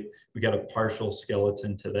landscape. We got a partial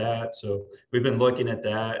skeleton to that. So we've been looking at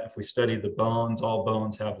that. If we study the bones, all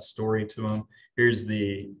bones have a story to them. Here's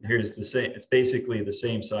the same, it's basically the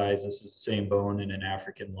same size. This is the same bone in an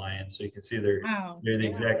African lion. So you can see they're the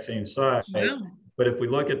exact same size. Wow. But if we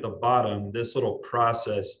look at the bottom, this little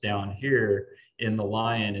process down here in the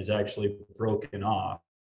lion is actually broken off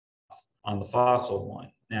on the fossil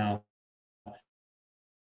one. Now,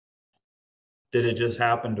 did it just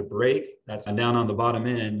happen to break? That's down on the bottom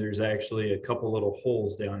end. There's actually a couple little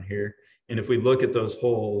holes down here. And if we look at those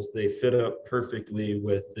holes, they fit up perfectly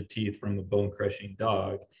with the teeth from the bone crushing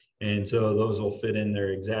dog. And so those will fit in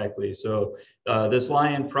there exactly. So this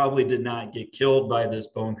lion probably did not get killed by this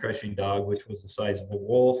bone crushing dog, which was the size of a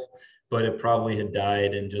wolf, but it probably had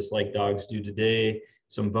died. And just like dogs do today,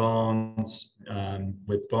 some bones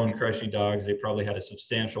with bone crushing dogs, they probably had a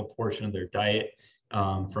substantial portion of their diet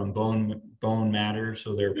from bone matter.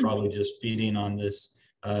 So they're probably just feeding on this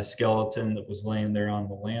skeleton that was laying there on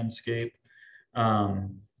the landscape.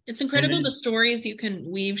 It's incredible the stories you can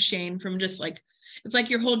weave, Shane, from just like, it's like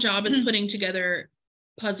your whole job is putting together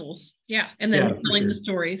puzzles. Yeah. And then telling the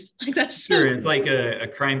stories. Like that's so it's like a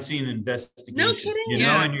crime scene investigation. No kidding.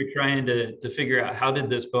 And you're trying to figure out, how did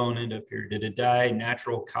this bone end up here? Did it die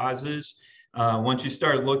natural causes? Once you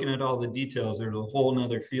start looking at all the details, there's a whole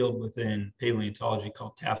nother field within paleontology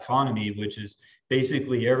called taphonomy, which is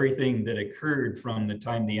basically everything that occurred from the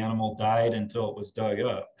time the animal died until it was dug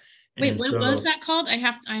up. Wait, what was that called? I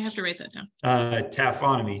have to write that down.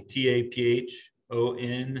 Taphonomy, T-A-P-H-O-N-O-M-Y.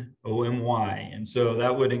 And so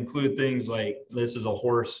that would include things like, this is a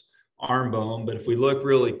horse arm bone, but if we look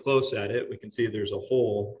really close at it, we can see there's a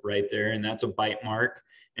hole right there, and that's a bite mark.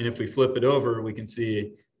 And if we flip it over, we can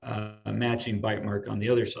see a matching bite mark on the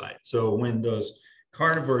other side. So when those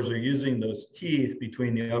carnivores are using those teeth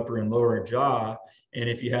between the upper and lower jaw, and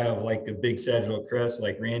if you have like a big sagittal crest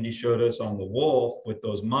like Randy showed us on the wolf with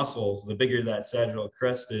those muscles, the bigger that sagittal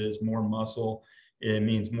crest is, more muscle, it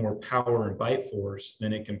means more power and bite force,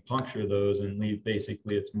 then it can puncture those and leave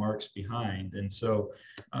basically its marks behind. And so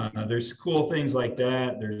there's cool things like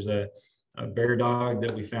that. There's a bear dog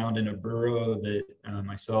that we found in a burrow that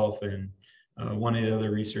myself and one of the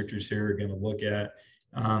other researchers here are going to look at.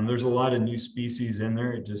 There's a lot of new species in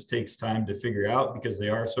there. It just takes time to figure out because they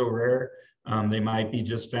are so rare. They might be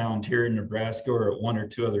just found here in Nebraska or at one or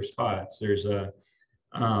two other spots. There's a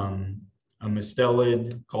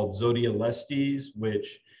mustelid called Zodia lestes,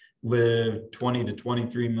 which lived 20 to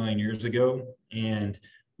 23 million years ago. And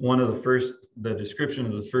the description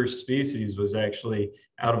of the first species was actually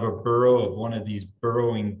out of a burrow of one of these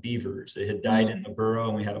burrowing beavers. It had died in the burrow,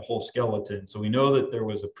 and we had a whole skeleton. So we know that there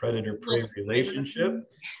was a predator-prey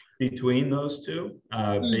relationship between those two,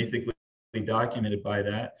 basically documented by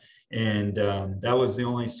that. And that was the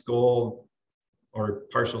only skull or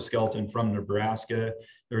partial skeleton from Nebraska.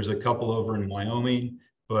 There's a couple over in Wyoming,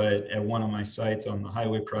 but at one of my sites on the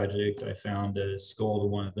highway project, I found a skull to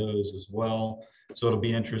one of those as well. So it'll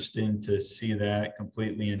be interesting to see that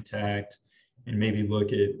completely intact and maybe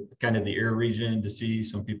look at kind of the ear region to see.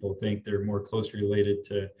 Some people think they're more closely related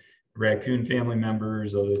to raccoon family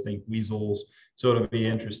members, others think weasels. So it'll be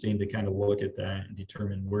interesting to kind of look at that and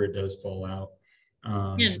determine where it does fall out.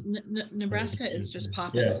 Nebraska is just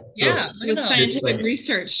popping. Yeah. With scientific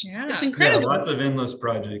research. Yeah. It's incredible. Yeah, lots of endless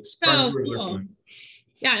projects. So cool.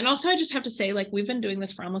 Yeah, and also I just have to say, like, we've been doing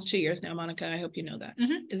this for almost 2 years now, Monica. I hope you know that.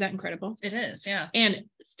 Is that incredible? It is, yeah. And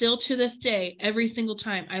still to this day, every single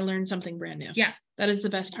time I learn something brand new. Yeah. That is the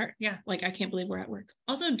best part. Yeah. Like, I can't believe we're at work.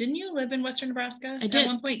 Also, didn't you live in Western Nebraska I did. At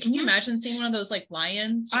one point? Can you imagine seeing one of those like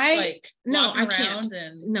lions? No, I can't.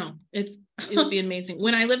 No, it would be amazing.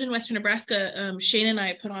 When I lived in Western Nebraska, Shane and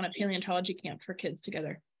I put on a paleontology camp for kids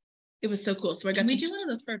together. It was so cool. So I got we do one of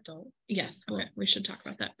those for adults? Yes. Okay. We should talk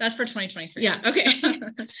about that. That's for 2023. Yeah. Okay.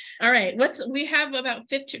 All right. We have about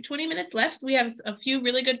 20 minutes left. We have a few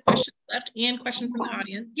really good questions left and questions from the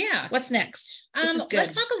audience. Yeah. What's next?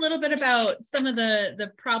 Let's talk a little bit about some of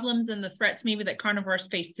the problems and the threats maybe that carnivores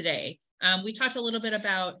face today. We talked a little bit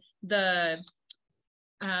about the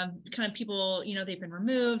kind of people, they've been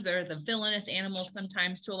removed. They're the villainous animals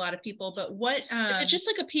sometimes to a lot of people, but what is it just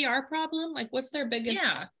like a PR problem? Like, what's their biggest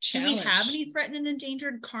challenge? Do we have any threatened and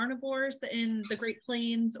endangered carnivores in the Great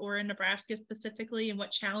Plains or in Nebraska specifically, and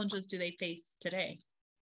what challenges do they face today?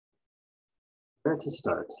 Where to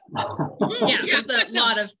start? There's a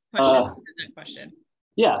lot of questions in that question.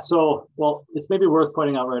 Yeah, so, well, it's maybe worth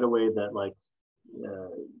pointing out right away that, like,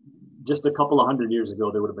 just a couple of 100 years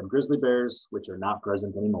ago, there would have been grizzly bears, which are not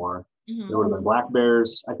present anymore. There would have been black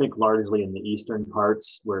bears, I think largely in the eastern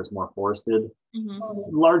parts where it's more forested.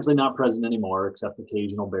 Largely not present anymore, except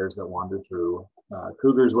occasional bears that wander through.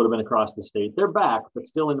 Cougars would have been across the state. They're back, but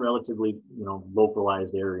still in relatively,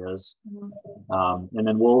 localized areas. And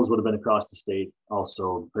then wolves would have been across the state,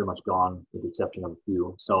 also pretty much gone, with the exception of a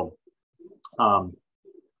few. So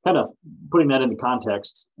kind of putting that into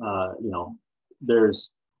context,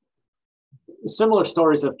 there's similar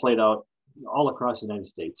stories have played out all across the United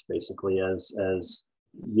States, basically, as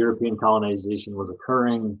European colonization was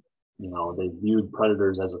occurring. They viewed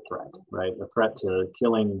predators as a threat, right? A threat to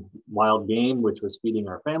killing wild game, which was feeding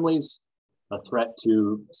our families, a threat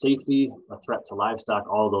to safety, a threat to livestock,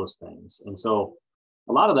 all those things. And so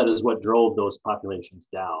a lot of that is what drove those populations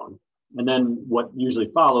down. And then what usually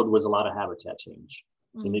followed was a lot of habitat change.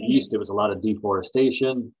 In the east, it was a lot of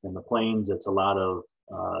deforestation. In the plains, it's a lot of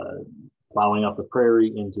plowing up the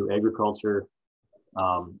prairie into agriculture,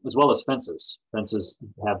 as well as fences. Fences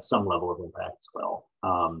have some level of impact as well.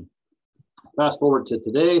 Fast forward to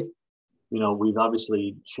today, we've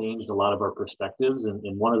obviously changed a lot of our perspectives.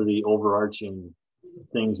 And one of the overarching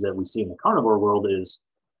things that we see in the carnivore world is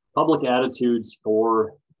public attitudes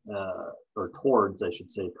or towards, I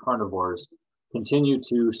should say, carnivores continue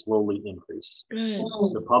to slowly increase.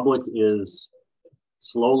 The public is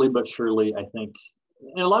slowly but surely, I think,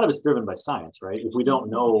 and a lot of it's driven by science, right? If we don't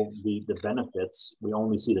know the benefits, we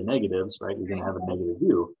only see the negatives, right? You're going to have a negative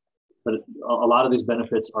view. But a lot of these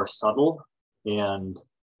benefits are subtle, and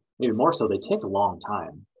maybe more so, they take a long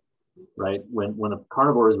time, right? When a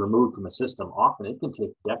carnivore is removed from a system, often it can take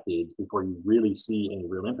decades before you really see any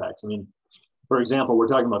real impacts. I mean, for example, we're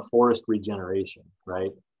talking about forest regeneration, right?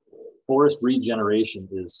 Forest regeneration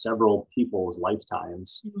is several people's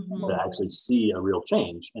lifetimes to actually see a real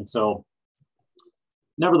change. And so,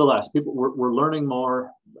 nevertheless, we're learning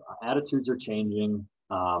more, attitudes are changing,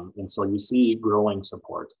 and so you see growing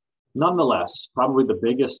support. Nonetheless, probably the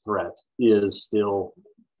biggest threat is still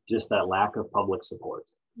just that lack of public support.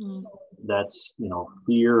 That's,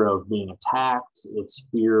 fear of being attacked, it's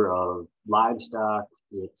fear of livestock,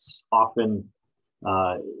 it's often,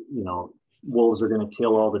 wolves are going to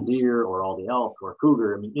kill all the deer or all the elk or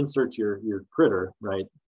cougar. I mean, insert your critter, right?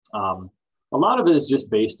 A lot of it is just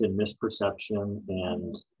based in misperception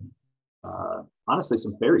and honestly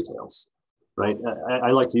some fairy tales, right?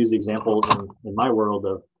 I like to use the example in my world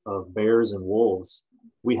of bears and wolves.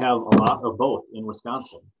 We have a lot of both in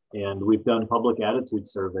Wisconsin, and we've done public attitude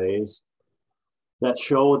surveys that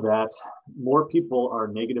show that more people are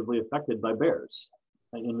negatively affected by bears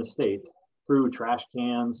in the state through trash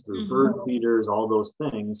cans, through bird feeders, all those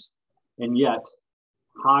things, and yet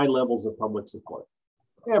high levels of public support.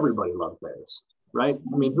 Everybody loves bears, right?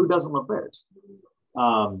 I mean, who doesn't love bears?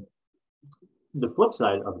 The flip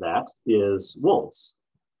side of that is wolves.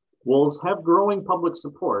 Wolves have growing public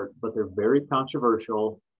support, but they're very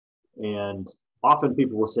controversial. And often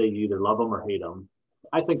people will say you either love them or hate them.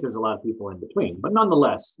 I think there's a lot of people in between, but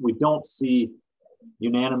nonetheless, we don't see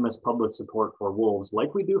unanimous public support for wolves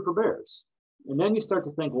like we do for bears. And then you start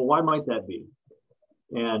to think, well, why might that be?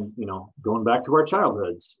 And, you know, going back to our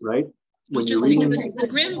childhoods, right? When you're reading the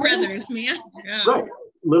Grimm brothers, man. Yeah. Right.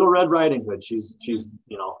 Little Red Riding Hood. She's, you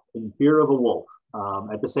know, in fear of a wolf.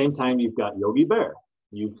 At the same time, you've got Yogi Bear.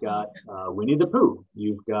 You've got Winnie the Pooh.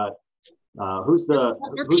 You've got, who's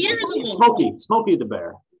Smokey the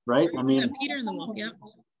Bear, right? I mean, Peter and the Wolf, yeah.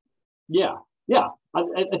 Yeah. Yeah.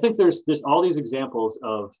 I think there's all these examples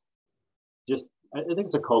of just, I think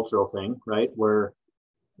it's a cultural thing, right? Where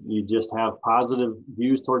you just have positive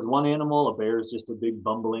views towards one animal. A bear is just a big,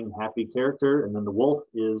 bumbling, happy character. And then the wolf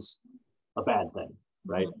is a bad thing,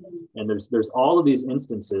 right? And there's all of these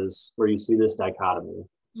instances where you see this dichotomy.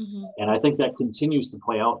 And I think that continues to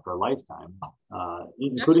play out for a lifetime,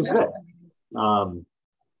 including today.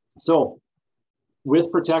 So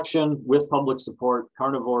with protection, with public support,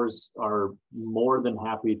 carnivores are more than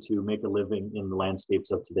happy to make a living in the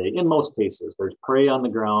landscapes of today. In most cases, there's prey on the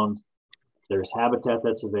ground, there's habitat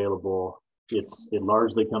that's available. It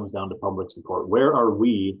largely comes down to public support. Where are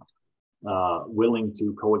we willing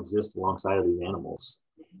to coexist alongside of these animals?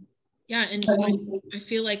 Yeah, and I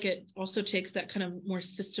feel like it also takes that kind of more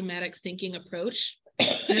systematic thinking approach.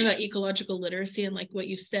 You know, that ecological literacy, and like what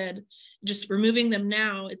you said, just removing them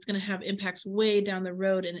now, it's going to have impacts way down the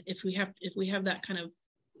road. And if we have that kind of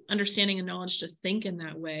understanding and knowledge to think in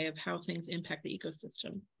that way of how things impact the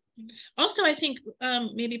ecosystem. Also, I think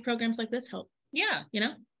maybe programs like this help. Yeah, you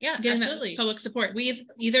know, getting absolutely. That public support. We've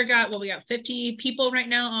either got, we got 50 people right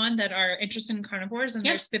now on that are interested in carnivores, and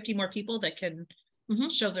there's 50 more people that can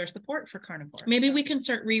show their support for carnivore. Maybe we can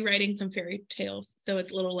start rewriting some fairy tales so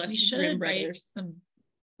it's a little less Grimm brothers.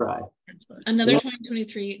 Right. Another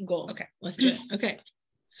 2023 goal. Okay, let's do it. Okay.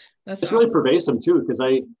 It's really pervasive too, because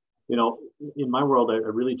you know, in my world, I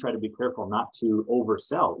really try to be careful not to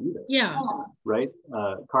oversell either. Yeah. Right.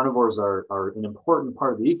 Carnivores are an important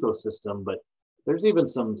part of the ecosystem, but there's even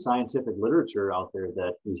some scientific literature out there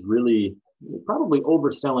that is really probably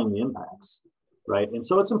overselling the impacts. Right. And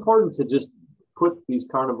so it's important to just put these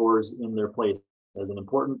carnivores in their place as an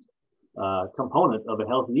important component of a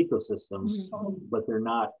healthy ecosystem, but they're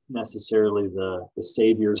not necessarily the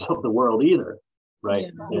saviors of the world either,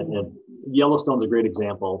 right? Yeah. And Yellowstone's a great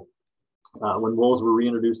example. When wolves were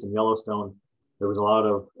reintroduced in Yellowstone, there was a lot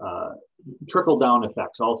of trickle-down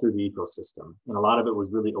effects all through the ecosystem, and a lot of it was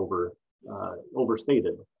really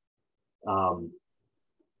overstated.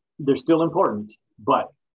 They're still important,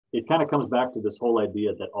 but it kind of comes back to this whole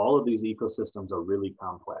idea that all of these ecosystems are really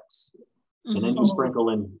complex. And then you sprinkle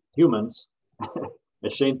in humans,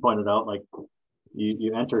 as Shane pointed out, like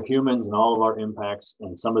you enter humans and all of our impacts,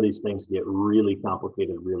 and some of these things get really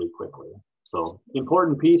complicated really quickly. So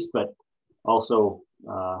important piece, but also,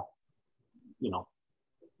 you know,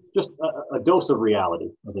 just a dose of reality,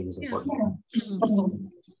 I think is important.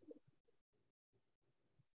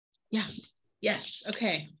 Yeah. Yes.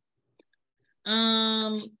 Okay.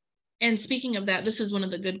 And speaking of that, this is one of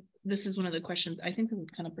the questions. I think this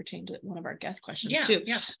would kind of pertain to one of our guest questions too.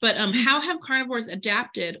 Yeah. But how have carnivores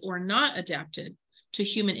adapted or not adapted to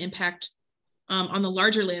human impact on the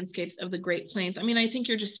larger landscapes of the Great Plains? I mean, I think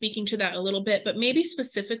you're just speaking to that a little bit, but maybe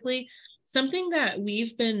specifically something that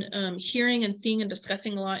we've been hearing and seeing and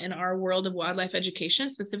discussing a lot in our world of wildlife education,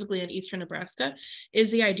 specifically in eastern Nebraska, is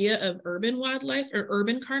the idea of urban wildlife or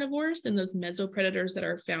urban carnivores and those mesopredators that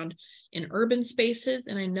are found in urban spaces.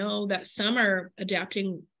 And I know that some are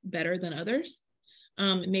adapting better than others.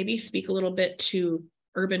 Maybe speak a little bit to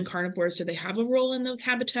urban carnivores. Do they have a role in those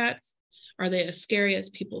habitats? Are they as scary as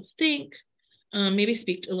people think? Maybe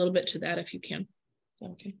speak a little bit to that if you can.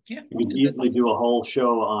 Okay. Yeah. We could easily do a whole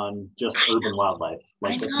show on just urban wildlife.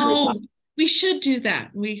 Like, I know. We should do that.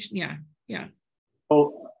 Yeah.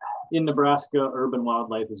 Oh, in Nebraska, urban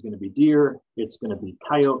wildlife is going to be deer. It's going to be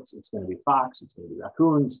coyotes. It's going to be fox. It's going to be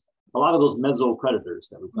raccoons. A lot of those mesopredators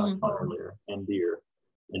that we talked about earlier, and deer.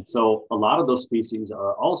 And so a lot of those species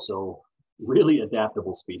are also really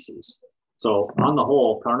adaptable species. So on the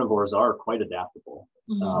whole, carnivores are quite adaptable.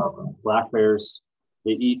 Black bears,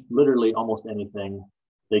 they eat literally almost anything.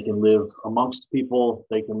 They can live amongst people.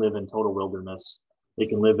 They can live in total wilderness. They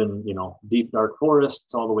can live in, you know, deep, dark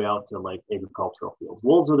forests all the way out to like agricultural fields.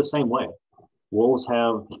 Wolves are the same way. Wolves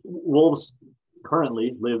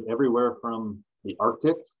currently live everywhere from the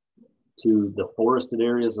Arctic to the forested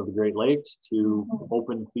areas of the Great Lakes to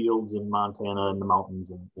open fields in Montana and the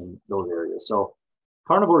mountains in those areas. So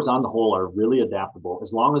carnivores on the whole are really adaptable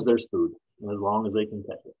as long as there's food and as long as they can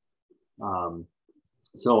catch it.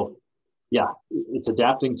 So yeah, it's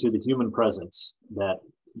adapting to the human presence that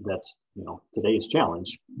that's, you know, today's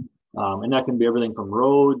challenge. And that can be everything from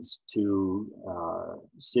roads to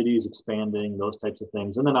cities expanding, those types of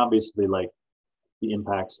things. And then obviously like the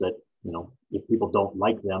impacts that, you know, if people don't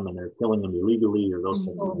like them and they're killing them illegally or those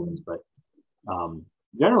types of things. But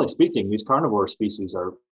generally speaking, these carnivore species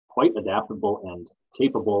are quite adaptable and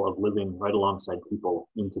capable of living right alongside people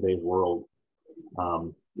in today's world,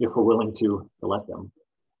 if we're willing to let them.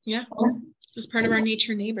 Yeah, just part of our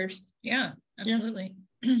nature neighbors. Yeah, absolutely.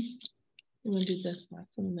 I'm gonna do this last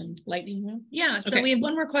one and then lightning round. Yeah, so Okay. we have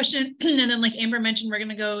one more question, and then like Amber mentioned, we're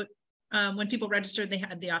gonna go, when people registered, they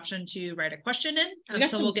had the option to write a question in.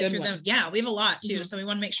 So we'll get through them. Yeah, we have a lot too. So we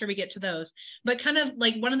want to make sure we get to those. But kind of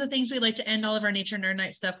like one of the things we like to end all of our Nature Nerd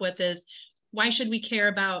Night stuff with is, why should we care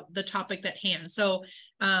about the topic at hand? So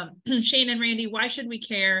Shane and Randy, why should we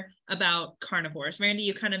care about carnivores? Randy,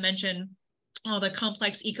 you kind of mentioned all the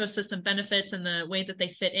complex ecosystem benefits and the way that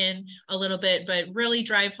they fit in a little bit, but really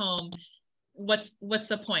drive home, what's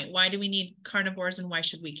the point? Why do we need carnivores and why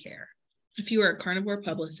should we care? If you were a carnivore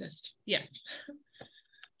publicist. Yeah.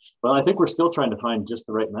 Well, I think we're still trying to find just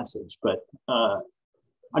the right message, but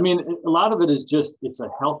I mean, a lot of it is just, it's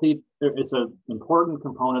an important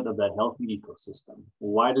component of that healthy ecosystem.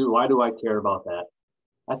 Why do I care about that?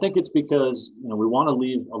 I think it's because, you know, we want to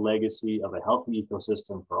leave a legacy of a healthy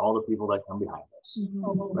ecosystem for all the people that come behind us,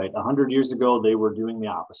 right? 100 years ago, they were doing the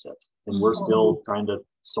opposite, and we're still trying to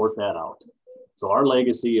sort that out. So our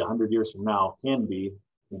legacy 100 years from now can be,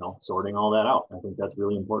 you know, sorting all that out. I think that's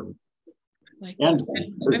really important. And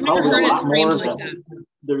there's probably a lot more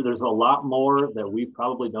there's a lot more that we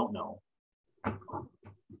probably don't know.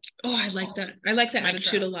 Oh, I like that. I like that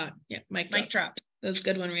attitude a lot. Yeah, mic drop. That was a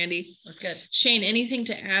good one, Randy. That's good. Shane, anything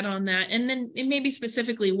to add on that? And then maybe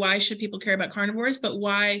specifically, why should people care about carnivores? But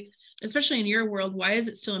why, especially in your world, why is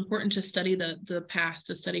it still important to study the past,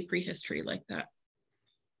 to study prehistory like that?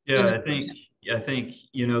 Yeah, I think,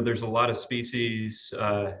 you know, there's a lot of species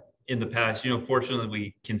in the past. You know, fortunately,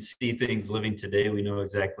 we can see things living today. We know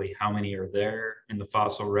exactly how many are there in the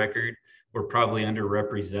fossil record. We're probably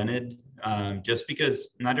underrepresented just because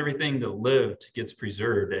not everything that lived gets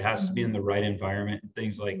preserved. It has to be in the right environment and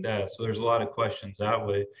things like that. So there's a lot of questions that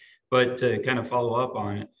way. But to kind of follow up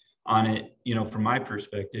on it, you know, from my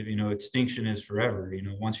perspective, you know, extinction is forever. You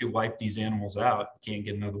know, once you wipe these animals out, you can't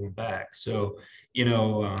get another one back. So, you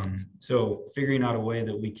know, so figuring out a way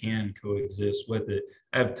that we can coexist with it.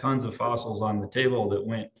 I have tons of fossils on the table that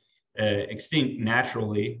went extinct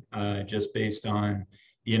naturally, just based on,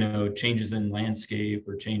 you know, changes in landscape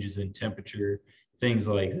or changes in temperature, things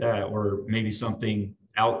like that, or maybe something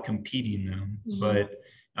out competing them. But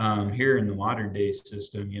here in the modern day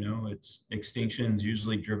system, you know, it's extinction is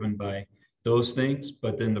usually driven by those things,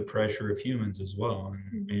 but then the pressure of humans as well.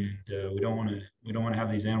 And we don't want to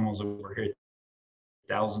have these animals that were here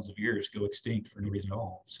thousands of years go extinct for no reason at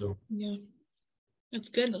all. So yeah, that's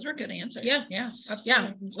good. Those were good answers. Yeah, absolutely.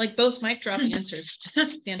 Yeah, like both mic drop answers.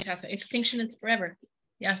 Fantastic. Extinction is forever.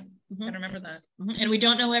 Yeah, I remember that. And we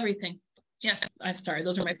don't know everything. Yes, I'm sorry,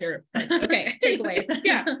 those are my favorite parts. Okay, takeaways.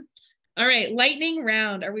 Yeah. All right, lightning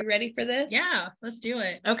round. Are we ready for this? Yeah, let's do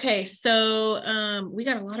it. Okay, so we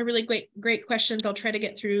got a lot of really great questions. I'll try to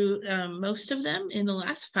get through most of them in the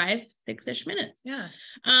last 5-6-ish minutes. Yeah.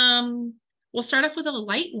 We'll start off with a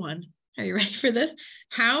light one. Are you ready for this?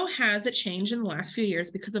 How has it changed in the last few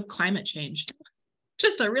years because of climate change?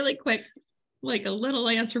 Just a really quick, like a little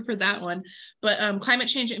answer for that one. But climate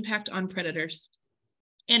change impact on predators,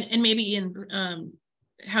 and maybe in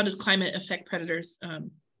how did climate affect predators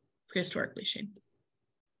prehistorically, Shane?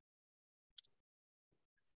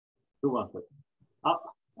 Who wants it?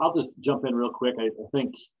 I'll just jump in real quick. I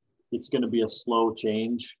think it's going to be a slow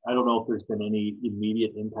change. I don't know if there's been any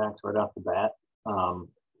immediate impact right off the bat.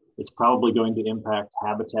 It's probably going to impact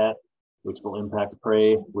habitat, which will impact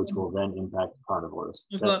prey, which will then impact carnivores.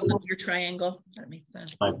 We'll go up with your triangle. That makes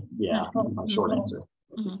sense. My short answer.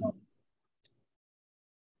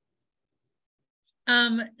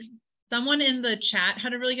 Someone in the chat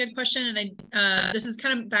had a really good question, and this is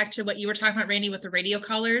kind of back to what you were talking about, Randy, with the radio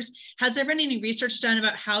collars. Has there been any research done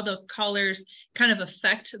about how those collars kind of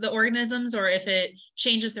affect the organisms, or if it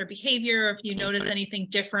changes their behavior, or if you notice anything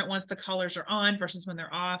different once the collars are on versus when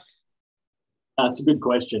they're off? That's a good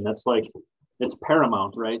question. That's like, it's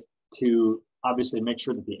paramount, right? To obviously make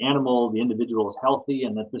sure that the individual is healthy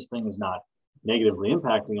and that this thing is not negatively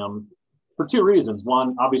impacting them for two reasons.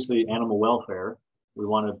 One, obviously animal welfare. We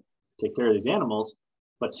want to take care of these animals,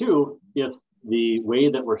 but two, if the way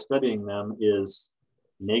that we're studying them is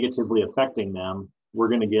negatively affecting them, we're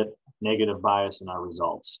going to get negative bias in our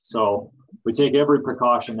results. So we take every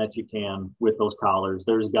precaution that you can with those collars.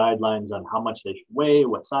 There's guidelines on how much they should weigh,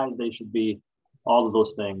 what size they should be, all of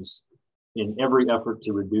those things in every effort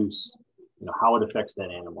to reduce, how it affects that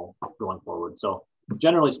animal going forward. So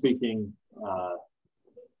generally speaking,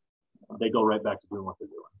 they go right back to doing what they're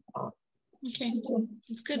doing. Okay,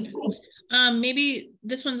 that's good. Maybe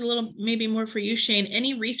this one's a little, maybe more for you, Shane.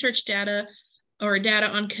 Any research data or data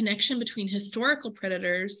on connection between historical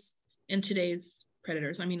predators and today's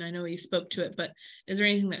predators? I mean, I know you spoke to it, but is there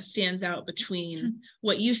anything that stands out between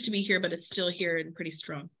what used to be here, but is still here and pretty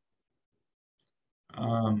strong?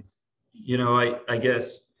 I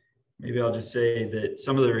guess maybe I'll just say that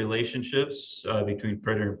some of the relationships between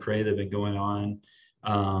predator and prey that have been going on,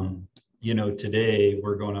 today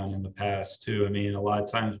were going on in the past too. I mean, a lot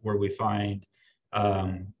of times where we find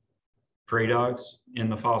prey dogs in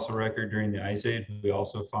the fossil record during the Ice Age, we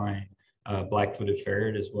also find black-footed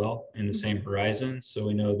ferret as well in the same horizon. So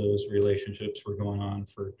we know those relationships were going on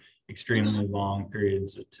for extremely long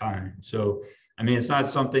periods of time. So, I mean, it's not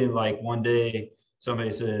something like one day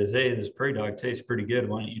somebody says, hey, this prey dog tastes pretty good,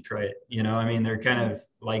 why don't you try it? I mean, they're kind of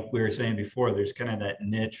like we were saying before, there's kind of that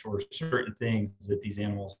niche or certain things that these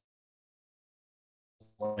animals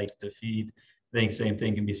like to feed. I think same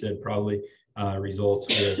thing can be said probably results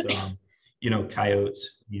with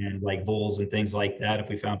coyotes and like voles and things like that. If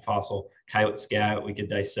we found fossil coyote scat, we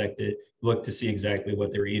could dissect it, look to see exactly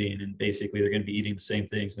what they're eating, and basically they're going to be eating the same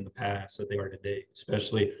things in the past that they are today,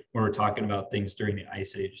 especially when we're talking about things during the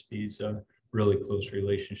Ice Age, these really close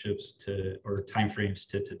relationships to or timeframes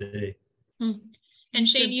to today. And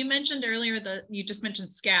Shane, you mentioned earlier that you just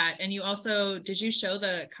mentioned scat, and you also, did you show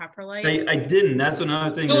the coprolite? I didn't. That's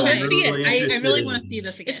another thing. Oh, that I'm really I really want to see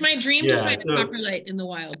this again. It's my dream to find a coprolite in the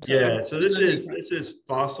wild. So this is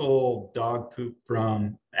fossil dog poop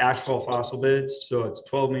from ashfall fossil beds. So it's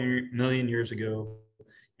 12 million years ago.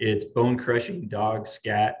 It's bone crushing dog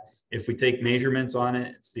scat. If we take measurements on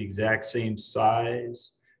it, it's the exact same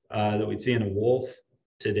size that we'd see in a wolf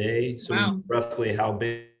today. So roughly how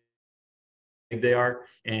big they are.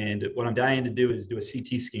 And what I'm dying to do is do a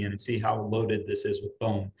CT scan and see how loaded this is with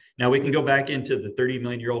bone. Now we can go back into the 30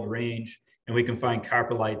 million year old range and we can find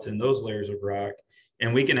coprolites in those layers of rock,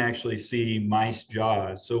 and we can actually see mice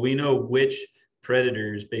jaws. So we know which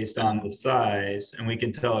predators based on the size, and we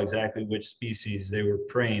can tell exactly which species they were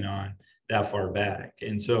preying on that far back.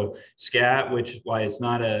 And so scat, which why it's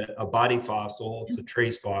not a body fossil, it's a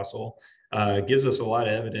trace fossil, gives us a lot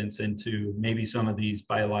of evidence into maybe some of these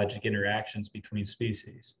biologic interactions between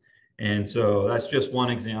species. And so that's just one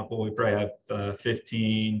example. We probably have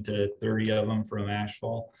 15 to 30 of them from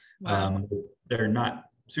ashfall. They're not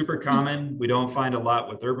super common. We don't find a lot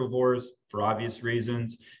with herbivores for obvious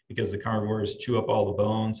reasons, because the carnivores chew up all the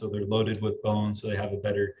bones, so they're loaded with bones, so they have a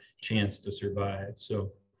better chance to survive.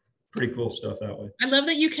 So pretty cool stuff that way. I love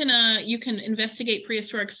that you can investigate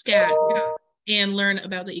prehistoric scat and learn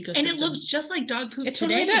about the ecosystem. And it looks just like dog poop it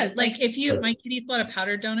today. Totally does. Like if you, my kitty eats a lot of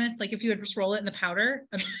powdered donuts, like if you would just roll it in the powder,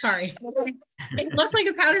 I'm sorry. It looks like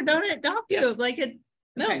a powdered donut dog poop. Like it.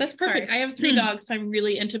 No, okay, that's perfect. Sorry. I have 3 dogs, so I'm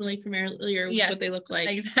really intimately familiar with what they look like.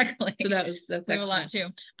 Exactly. So that's a lot too.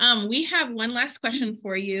 We have one last question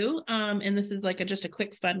for you. And this is like just a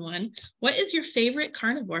quick fun one. What is your favorite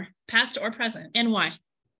carnivore, past or present, and why?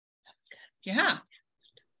 Yeah.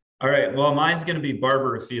 All right. Well, mine's going to be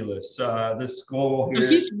Barbarophyllus. This skull here.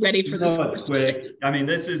 He's ready for this. It's quick. I mean,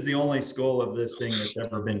 this is the only skull of this thing that's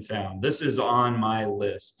ever been found. This is on my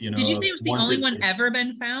list. Did you say it was the only one ever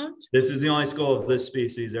been found? This is the only skull of this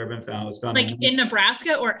species ever been found. It's found like in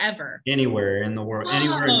Nebraska or ever? Anywhere in the world,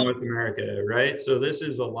 anywhere in North America, right? So this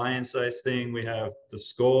is a lion-sized thing. We have the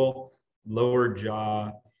skull, lower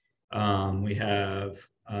jaw. We have,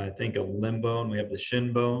 I think, a limb bone. We have the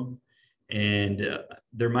shin bone. And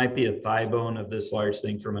there might be a thigh bone of this large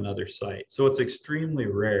thing from another site. So it's extremely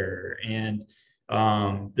rare. And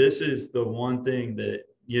this is the one thing that,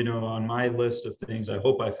 on my list of things I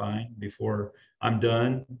hope I find before I'm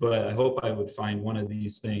done, but I hope I would find one of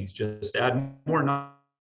these things, just add more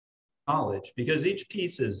knowledge, because each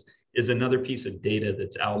piece is another piece of data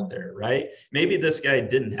that's out there, right? Maybe this guy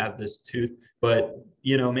didn't have this tooth, but,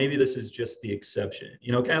 maybe this is just the exception,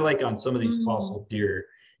 kind of like on some of these fossil deer.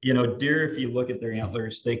 Deer, if you look at their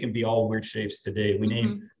antlers, they can be all weird shapes today.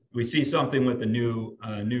 We see something with a new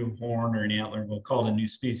horn or an antler, we'll call it a new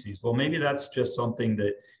species. Well, maybe that's just something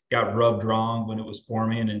that got rubbed wrong when it was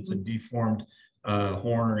forming, and it's a deformed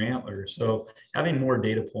horn or antler. So having more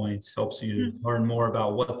data points helps you learn more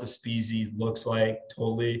about what the species looks like.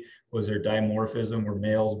 Totally. Was there dimorphism? Were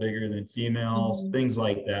males bigger than females? Things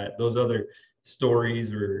like that. Those other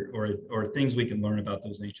stories or things we can learn about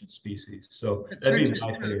those ancient species. So that'd be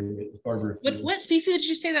my favorite. What species did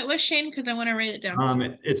you say that was, Shane? Because I want to write it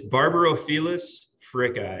down. It's Barbarophilus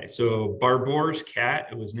fricki. So Barbour's cat.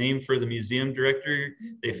 It was named for the museum director.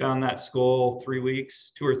 They found that skull 2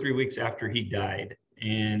 or 3 weeks after he died,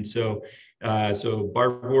 and so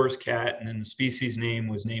Barbour's cat, and then the species name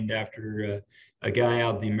was named after a guy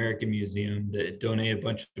out of the American Museum that donated a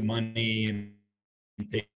bunch of money and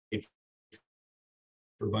paid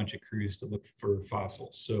for a bunch of crews to look for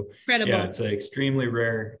fossils. So incredible. Yeah, it's an extremely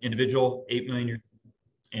rare individual, 8 million years,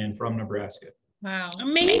 and from Nebraska. Wow.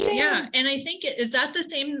 Amazing. Yeah. And I think, is that the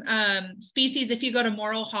same species if you go to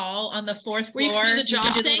Morrill Hall on the 4th floor? You do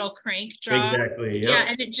the little crank jaw. Exactly. Yep. Yeah.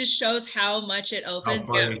 And it just shows how much it opens.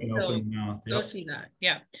 How far you can open the mouth. Go see that.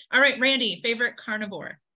 Yeah. All right, Randy, favorite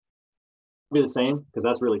carnivore? Be the same, because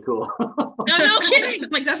that's really cool. No kidding.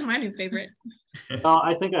 Like, that's my new favorite.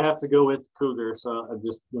 I think I have to go with cougar. So I'm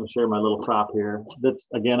just going to share my little prop here. That's,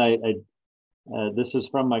 again, this is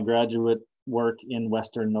from my graduate work in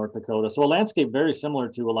Western North Dakota. So a landscape very similar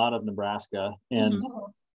to a lot of Nebraska. And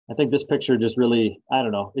I think this picture just really, I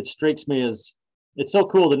don't know, it strikes me as, it's so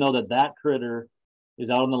cool to know that critter is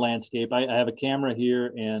out in the landscape. I have a camera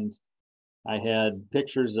here, and I had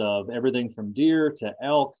pictures of everything from deer to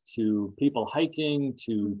elk to people hiking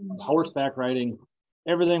to horseback riding.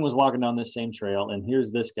 Everything was walking down this same trail, and here's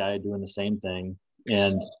this guy doing the same thing.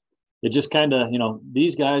 And it just kind of,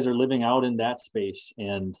 these guys are living out in that space,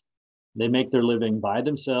 and they make their living by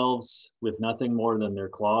themselves with nothing more than their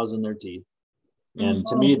claws and their teeth. And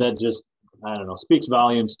to me, that just, I don't know, speaks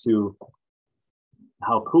volumes to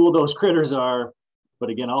how cool those critters are. But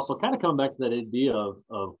again, also kind of coming back to that idea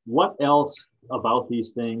of what else about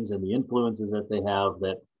these things and the influences that they have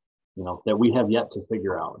that, that we have yet to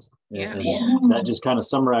figure out. And that just kind of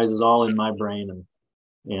summarizes all in my brain.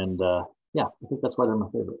 And yeah, I think that's why they're my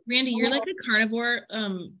favorite. Randy, you're like a carnivore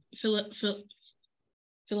philosopher.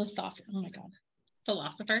 Oh my God.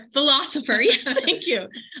 Philosopher. Yeah, thank you.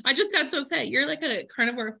 I just got so excited. You're like a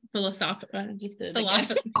carnivore philosopher. You can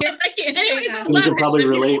probably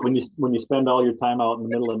relate when you spend all your time out in the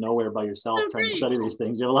middle of nowhere by yourself trying to study these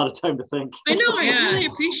things. You have a lot of time to think. I know. I really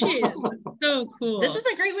appreciate it. So cool. This is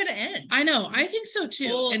a great way to end. I know. I think so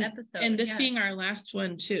too. And this being our last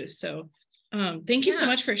one too. So thank you so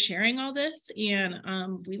much for sharing all this,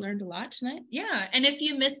 and we learned a lot tonight. Yeah, and if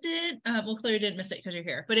you missed it, well, clearly didn't miss it because you're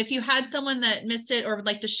here, but if you had someone that missed it or would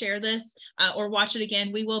like to share this or watch it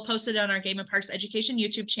again, we will post it on our Game and Parks Education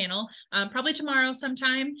YouTube channel probably tomorrow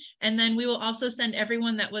sometime, and then we will also send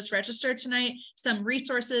everyone that was registered tonight some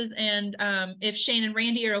resources, and if Shane and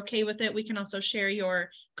Randy are okay with it, we can also share your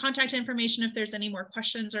contact information if there's any more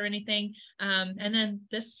questions or anything. And then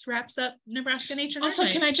this wraps up Nebraska Nature Nerd Also,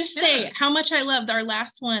 Night. can I just say how much I loved our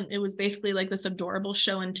last one? It was basically like this adorable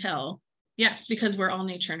show and tell. Yes, because we're all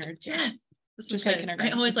nature nerds. Yeah, this was good. I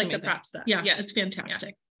always like the prop stuff. Yeah, it's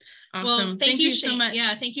fantastic. Yeah. Awesome. Well, thank you so much.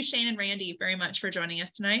 Yeah, thank you, Shane and Randy, very much for joining us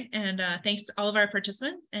tonight. And thanks to all of our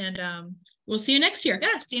participants. And we'll see you next year.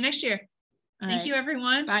 Yeah, see you next year. Thank you,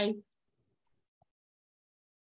 everyone. Bye.